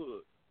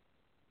neighborhood.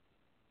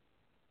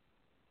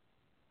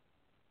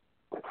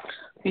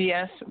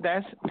 Yes,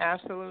 that's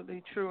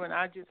absolutely true. And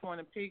I just want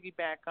to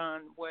piggyback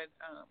on what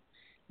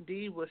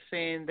Dee was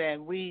saying, that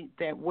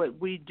what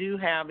we do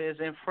have is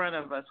in front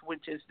of us,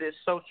 which is this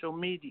social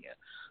media.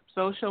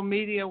 Social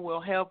media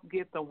will help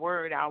get the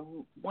word out.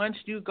 Once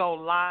you go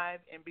live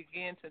and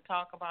begin to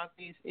talk about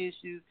these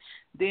issues,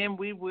 then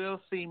we will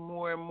see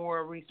more and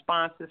more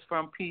responses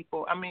from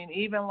people. I mean,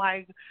 even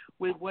like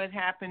with what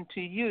happened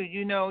to you,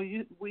 you know,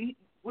 we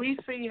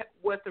see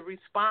what the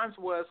response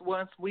was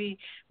once we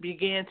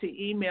began to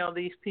email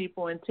these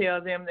people and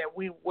tell them that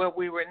we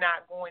were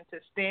not going to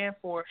stand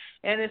for.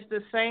 And it's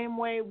the same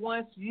way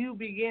once you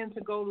begin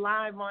to go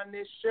live on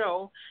this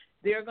show,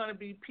 there are going to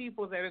be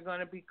people that are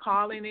going to be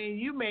calling in.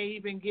 You may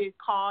even get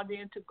called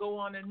in to go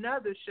on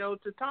another show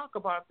to talk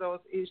about those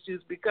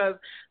issues, because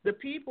the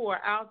people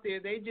are out there.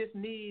 They just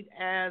need,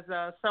 as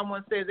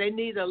someone said, they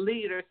need a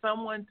leader,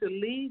 someone to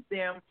lead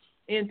them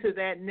into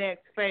that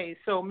next phase.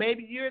 So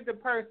maybe you're the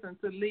person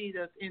to lead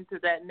us into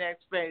that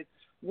next phase.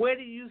 What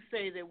do you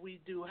say that we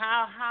do?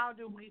 How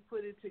do we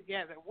put it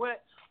together?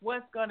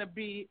 What's going to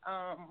be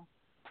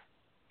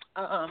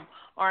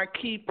our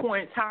key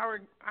points? How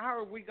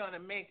are we going to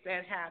make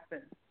that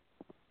happen?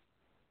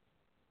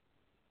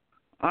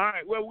 All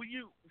right. Well,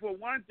 for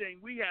one thing,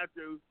 we have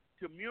to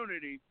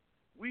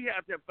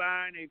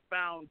find a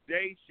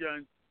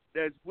foundation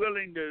that's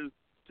willing to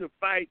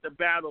fight the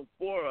battle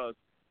for us.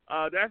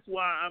 That's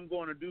why I'm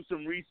going to do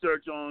some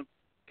research on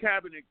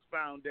Cabinet's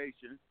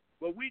foundation.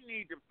 But we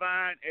need to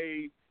find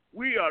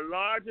we are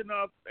large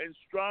enough and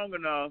strong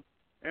enough,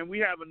 and we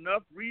have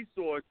enough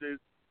resources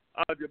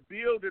to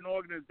build an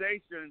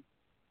organization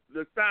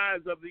the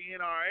size of the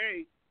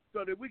NRA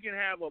so that we can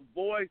have a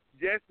voice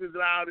just as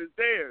loud as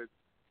theirs.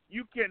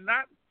 You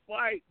cannot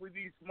fight with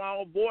these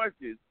small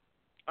voices.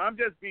 I'm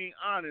just being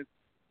honest.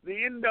 The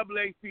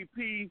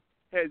NAACP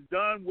has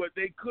done what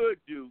they could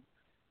do.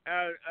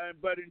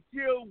 But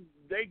until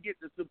they get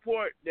the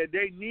support that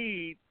they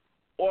need,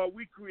 or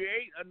we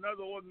create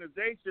another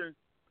organization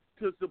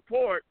to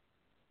support,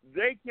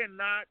 they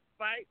cannot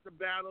fight the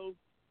battles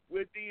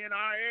with the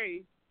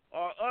NRA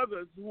or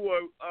others who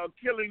are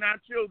killing our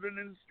children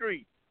in the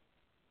street.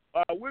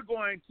 We're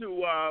going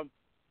to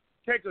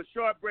take a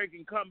short break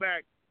and come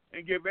back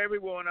and give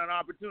everyone an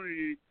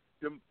opportunity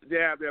to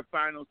have their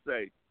final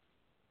say.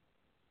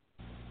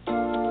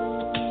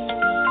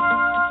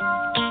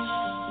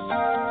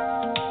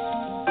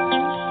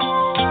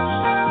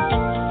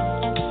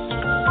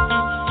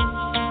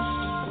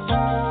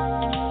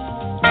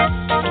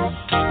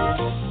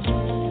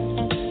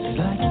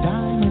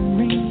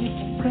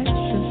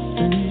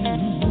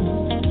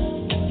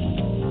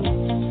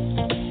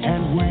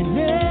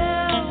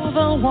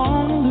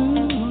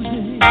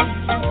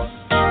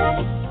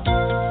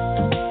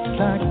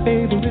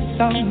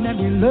 Song that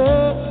we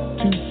love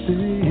to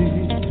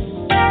sing.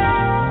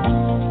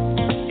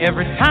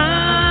 Every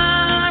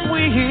time we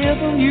hear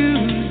the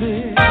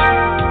music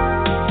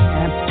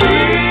and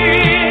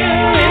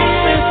feel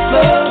this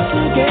love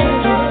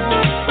together,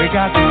 we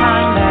got the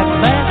time that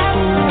lasts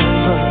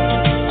forever.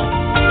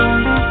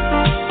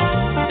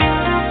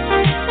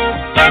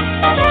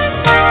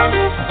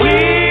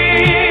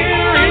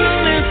 We're in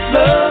this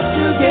love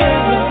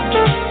together,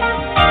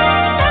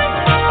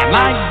 and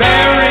like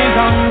berries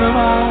on the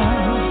vine,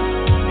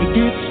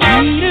 it's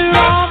sweeter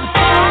all the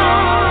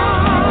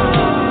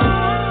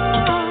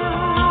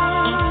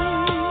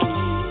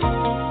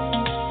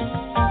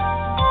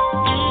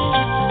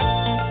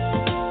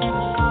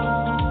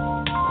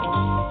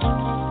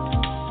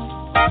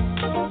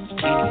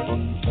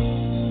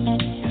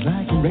It's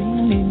like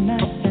rainy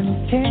nights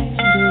and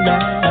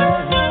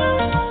candlelight,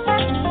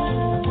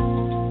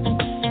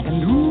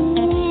 and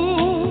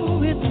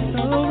ooh, it's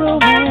so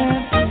romantic.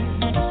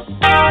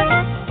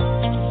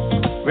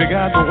 We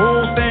got the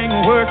whole thing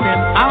working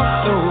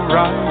out so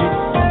right.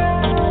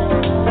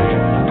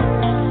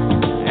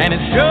 And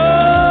it's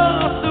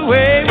just the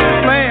way we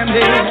planned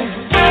it.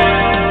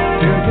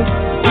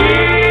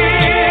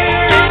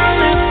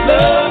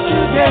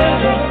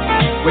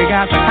 We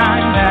got the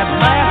kind that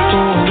lasts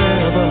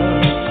forever.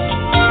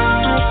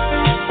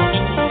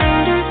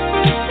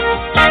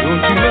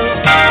 Don't you know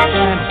that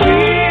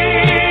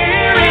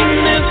we're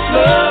in this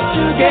love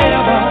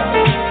together?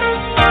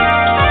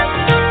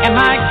 And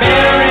like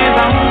berries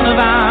on the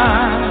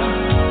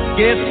vine,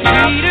 get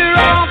sweeter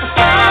on the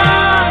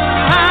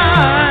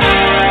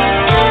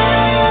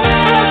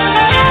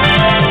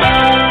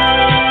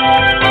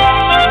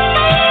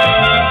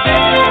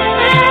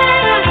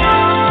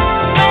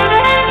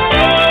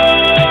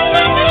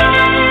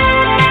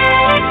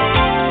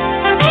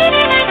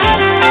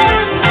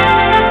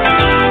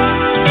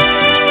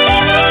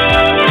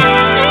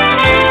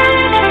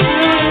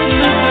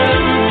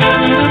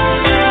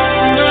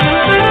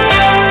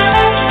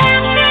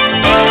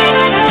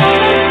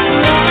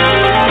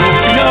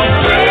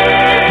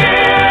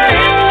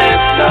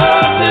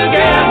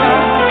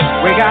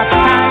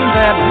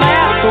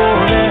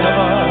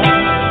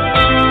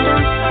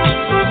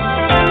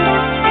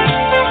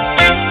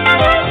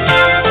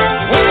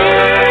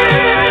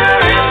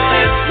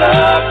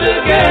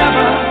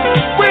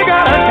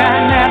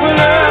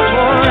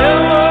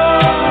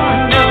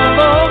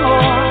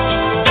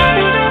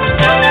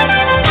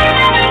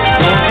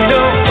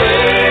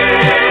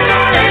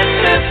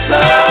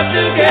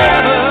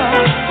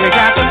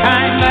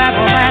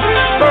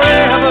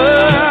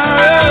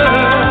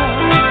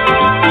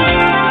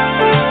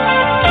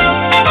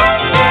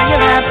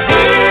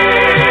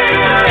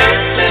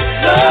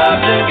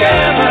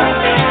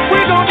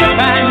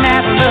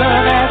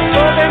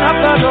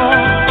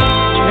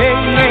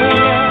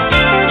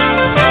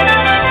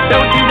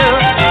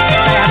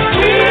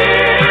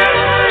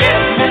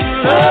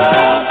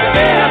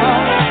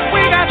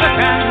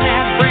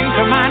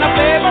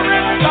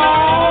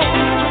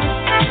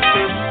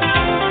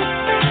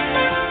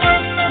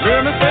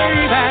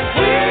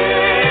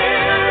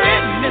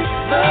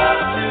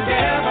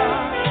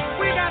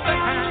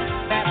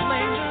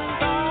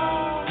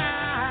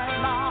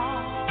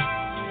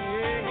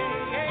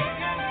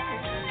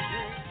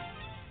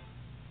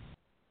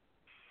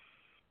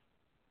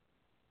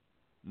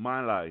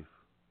My life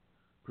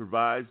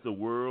provides the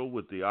world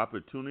with the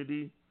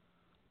opportunity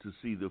to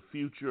see the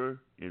future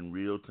in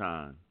real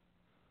time,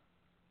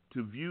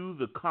 to view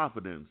the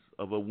confidence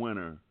of a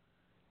winner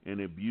in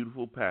a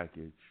beautiful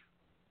package.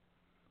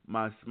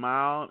 My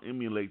smile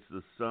emulates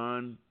the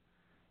sun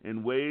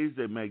in ways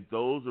that make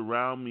those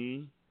around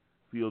me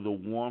feel the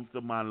warmth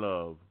of my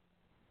love.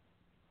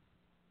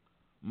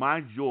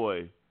 My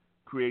joy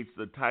creates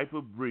the type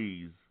of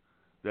breeze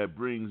that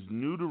brings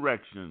new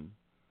direction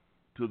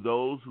to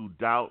those who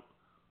doubt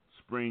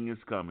spring is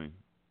coming.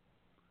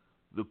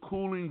 The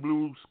cooling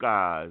blue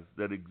skies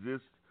that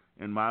exist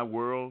in my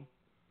world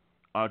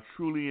are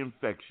truly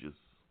infectious.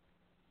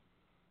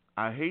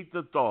 I hate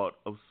the thought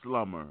of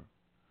slumber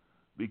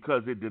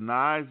because it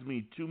denies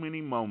me too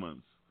many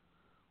moments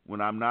when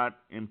I'm not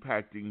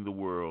impacting the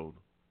world.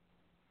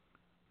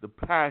 The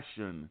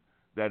passion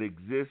that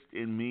exists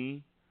in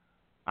me,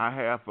 I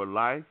have for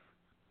life,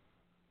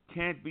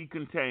 can't be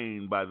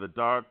contained by the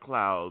dark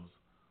clouds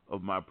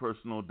of my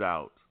personal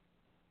doubt.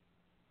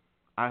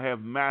 I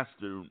have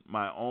mastered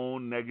my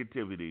own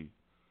negativity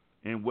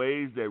in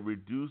ways that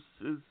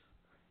reduces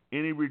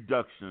any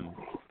reduction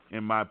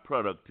in my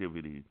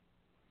productivity.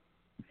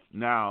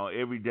 Now,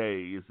 every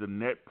day is the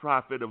net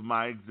profit of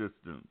my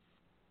existence.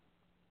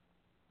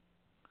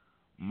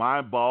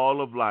 My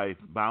ball of life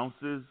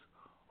bounces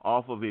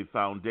off of a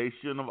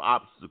foundation of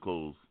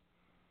obstacles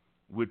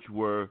which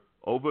were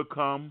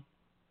overcome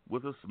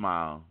with a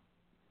smile.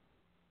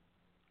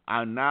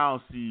 I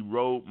now see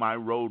my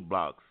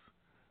roadblocks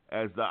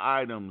as the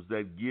items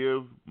that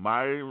give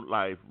my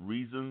life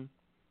reason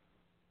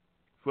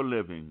for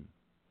living.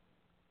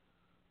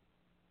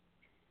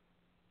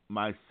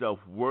 My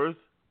self-worth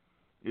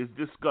is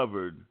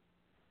discovered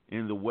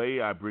in the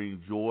way I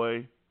bring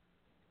joy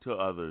to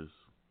others.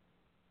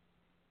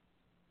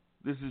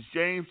 This is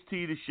James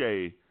T.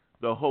 DeShay,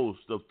 the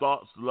host of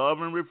Thoughts,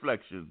 Love, and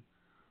Reflection,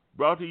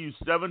 brought to you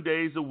 7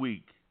 days a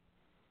week,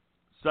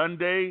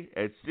 Sunday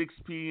at 6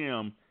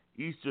 p.m.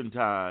 Eastern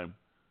Time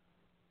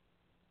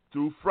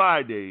through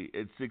Friday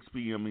at 6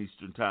 p.m.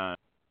 Eastern Time.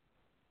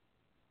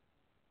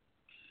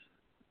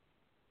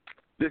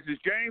 This is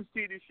James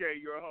T.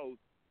 DeShay, your host.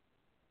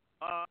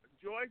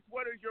 Joyce,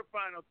 what is your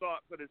final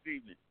thought for this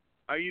evening?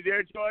 Are you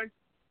there, Joyce?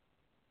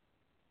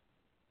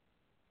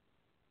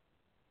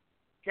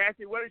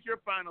 Kathy, what is your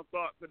final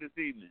thought for this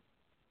evening?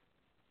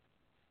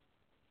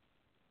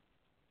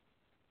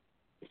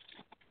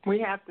 We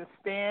have to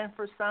stand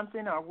for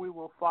something or we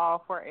will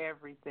fall for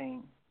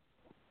everything.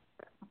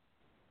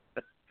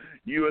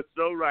 You are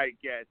so right,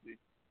 Kathy.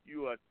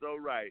 You are so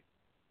right.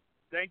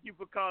 Thank you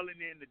for calling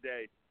in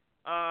today.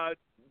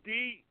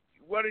 Dee,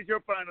 what is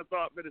your final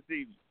thought for this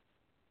evening?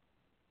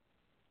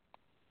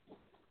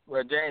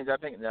 Well, James, I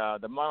think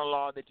the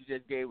monologue that you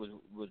just gave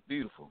was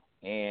beautiful,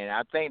 and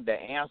I think the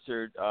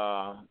answer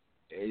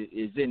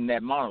is in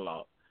that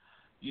monologue.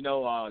 You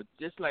know,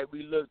 just like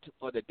we looked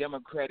for the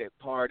Democratic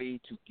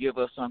Party to give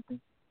us something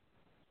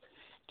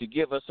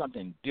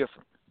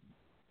different.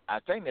 I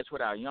think that's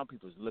what our young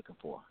people is looking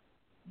for.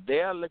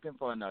 They're looking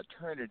for an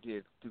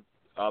alternative to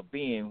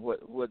being what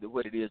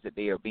it is that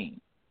they are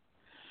being.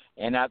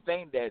 And I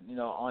think that, you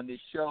know, on this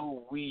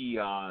show, we,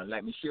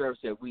 like Michelle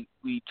said, we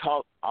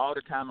talk all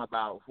the time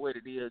about what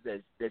it is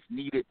that's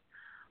needed.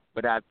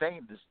 But I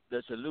think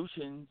the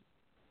solutions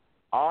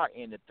are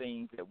in the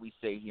things that we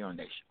say here on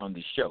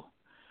this show.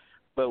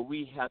 But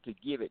we have to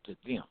give it to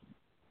them.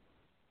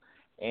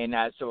 And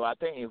so I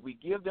think if we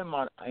give them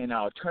an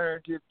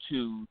alternative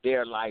to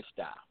their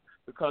lifestyle,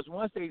 because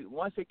once they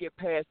get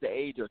past the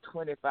age of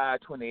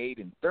 25, 28,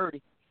 and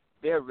 30,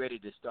 they're ready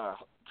to start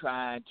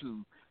trying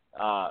to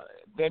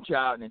venture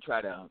out and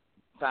try to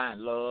find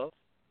love,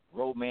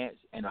 romance,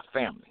 and a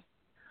family.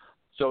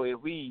 So if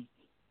we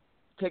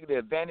take the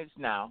advantage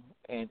now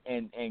and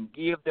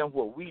give them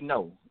what we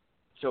know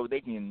so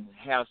they can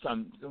have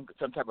some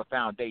type of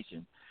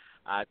foundation,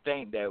 I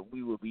think that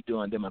we will be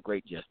doing them a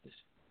great justice.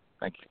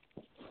 Thank you.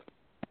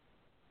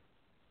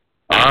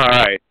 All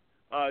right.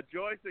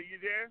 Joyce, are you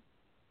there?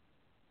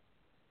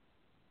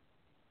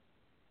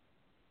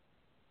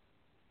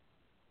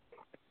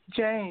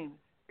 James.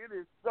 It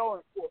is so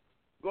important.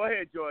 Go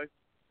ahead, Joyce.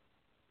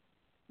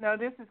 No,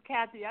 this is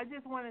Kathy. I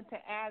just wanted to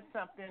add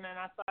something, and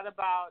I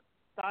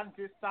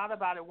just thought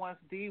about it once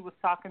Dee was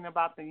talking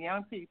about the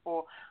young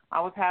people.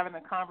 I was having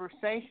a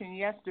conversation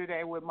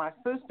yesterday with my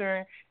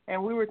sister,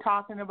 and we were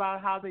talking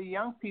about how the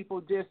young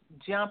people just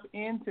jump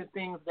into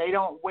things. They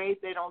don't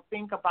wait. They don't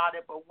think about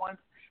it. But once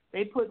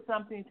they put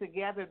something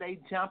together, they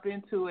jump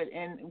into it.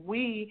 And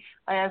we,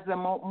 as the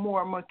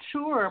more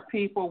mature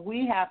people,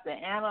 we have to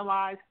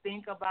analyze,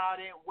 think about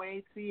it,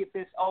 wait, see if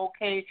it's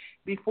okay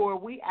before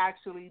we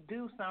actually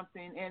do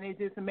something. And it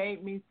just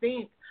made me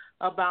think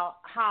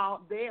about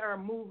how they are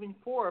moving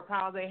forward,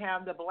 how they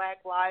have the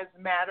Black Lives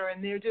Matter,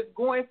 and they're just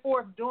going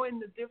forth doing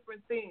the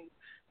different things.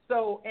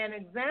 So an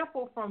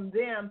example from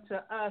them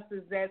to us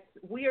is that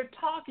we are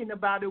talking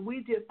about it.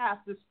 We just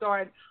have to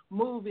start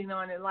moving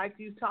on it. Like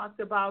you talked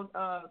about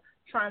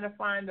trying to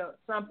find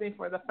something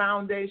for the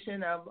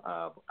foundation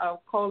of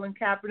Colin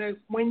Kaepernick.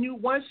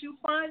 Once you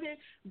find it,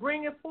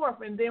 bring it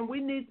forth, and then we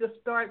need to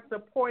start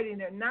supporting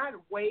it, not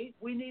wait.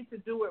 We need to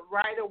do it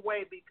right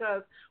away,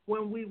 because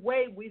when we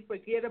wait, we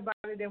forget about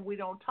it and we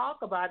don't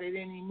talk about it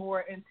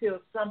anymore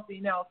until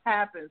something else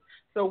happens.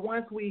 So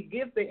once we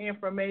get the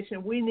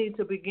information, we need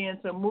to begin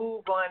to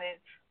move on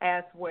it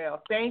as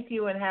well. Thank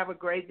you, and have a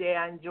great day.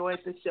 I enjoyed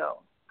the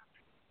show.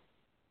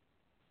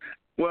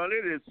 Well,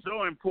 it is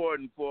so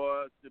important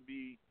for us to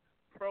be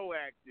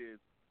proactive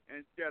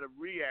instead of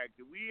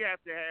reactive. We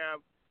have to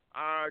have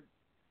our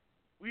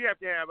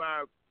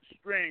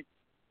strength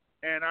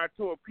and our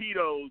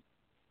torpedoes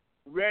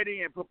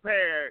ready and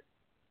prepared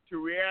to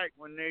react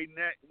when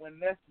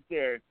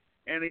necessary.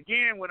 And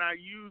again, when I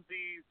use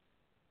these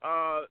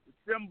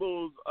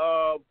symbols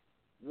of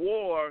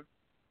war,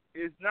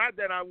 it's not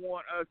that I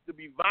want us to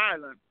be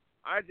violent.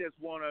 I just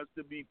want us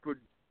to be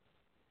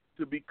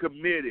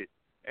committed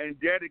and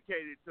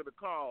dedicated to the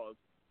cause.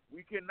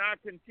 We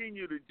cannot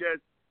continue to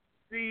just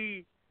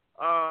see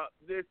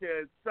this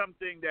as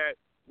something that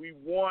we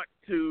want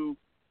to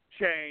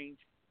change.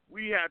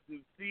 We have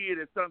to see it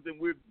as something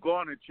we're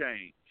going to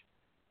change.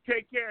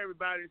 Take care,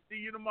 everybody. See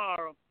you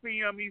tomorrow,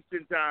 p.m.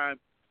 Eastern Time.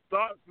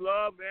 Thoughts,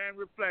 love, and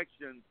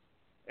reflections.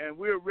 And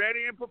we're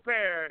ready and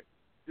prepared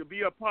to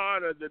be a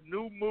part of the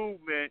new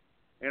movement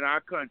in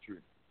our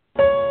country.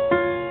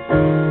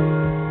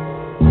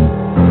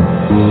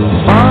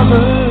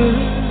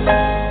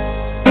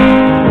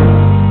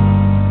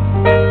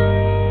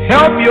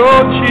 Help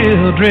your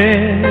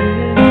children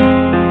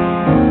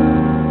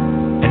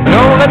and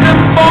don't let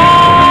them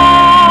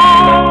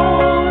fall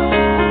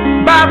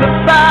by the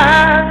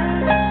side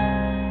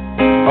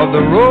of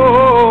the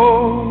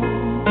road.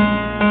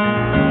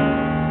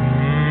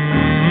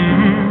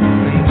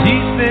 And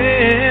teach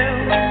them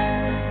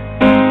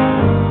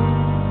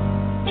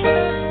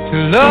to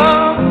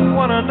love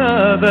one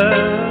another,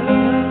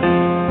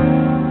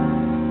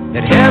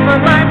 that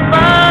heaven might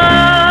find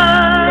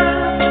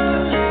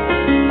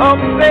a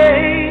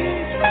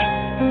place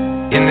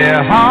in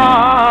their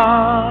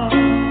heart.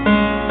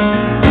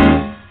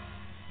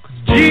 'Cause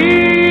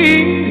Jesus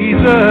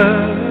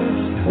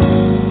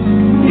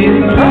is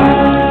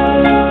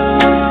love.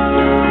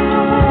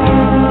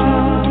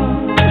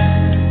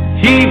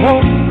 He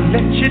won't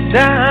let you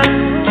down,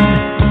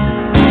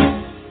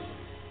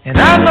 and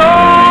I know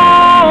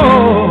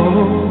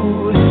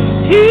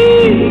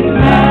He's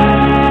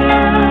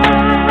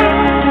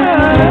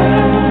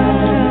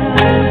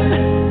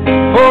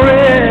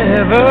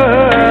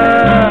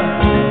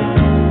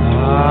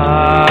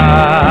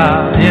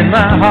in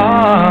my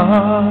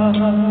heart.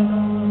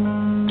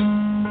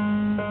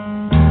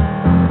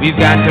 We've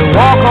got to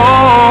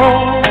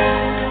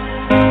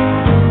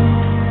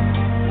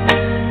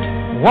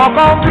walk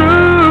on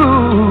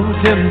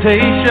through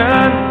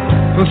temptation,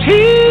 'cause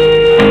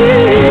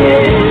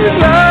His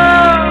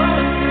love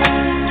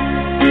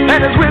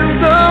and His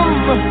wisdom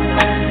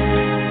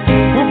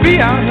will be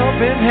our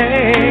helping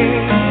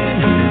hand.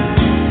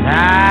 I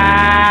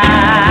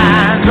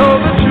know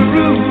the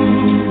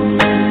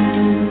truth,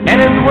 and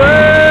His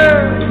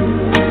word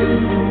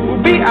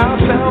will be our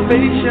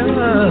salvation.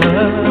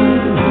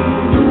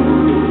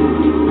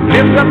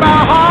 Lift up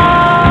our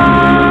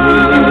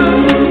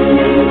hearts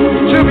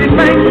to be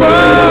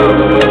thankful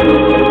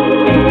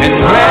and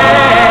glad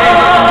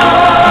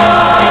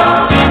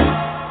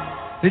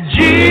that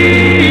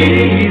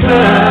Jesus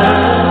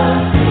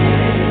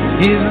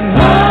is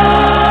love.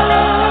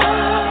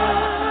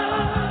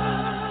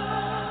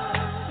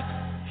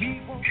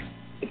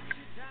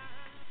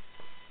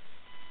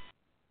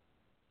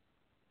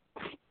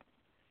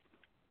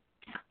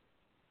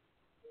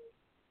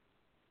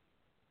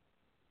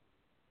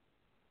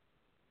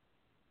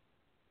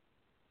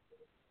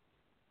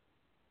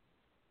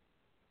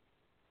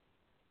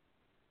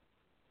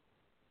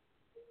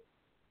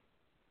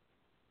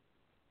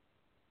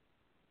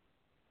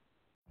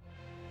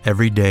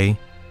 Every day,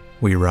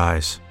 we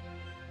rise,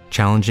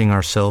 challenging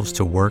ourselves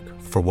to work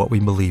for what we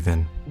believe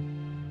in.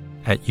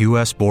 At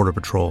U.S. Border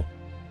Patrol,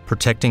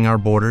 protecting our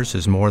borders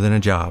is more than a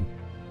job.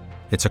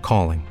 It's a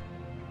calling.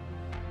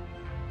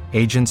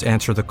 Agents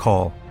answer the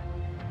call,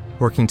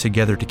 working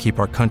together to keep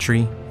our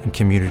country and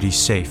communities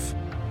safe.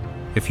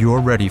 If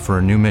you're ready for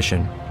a new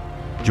mission,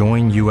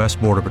 join U.S.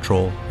 Border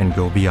Patrol and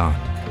go beyond.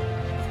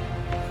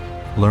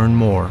 Learn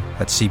more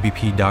at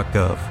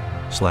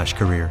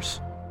cbp.gov/careers.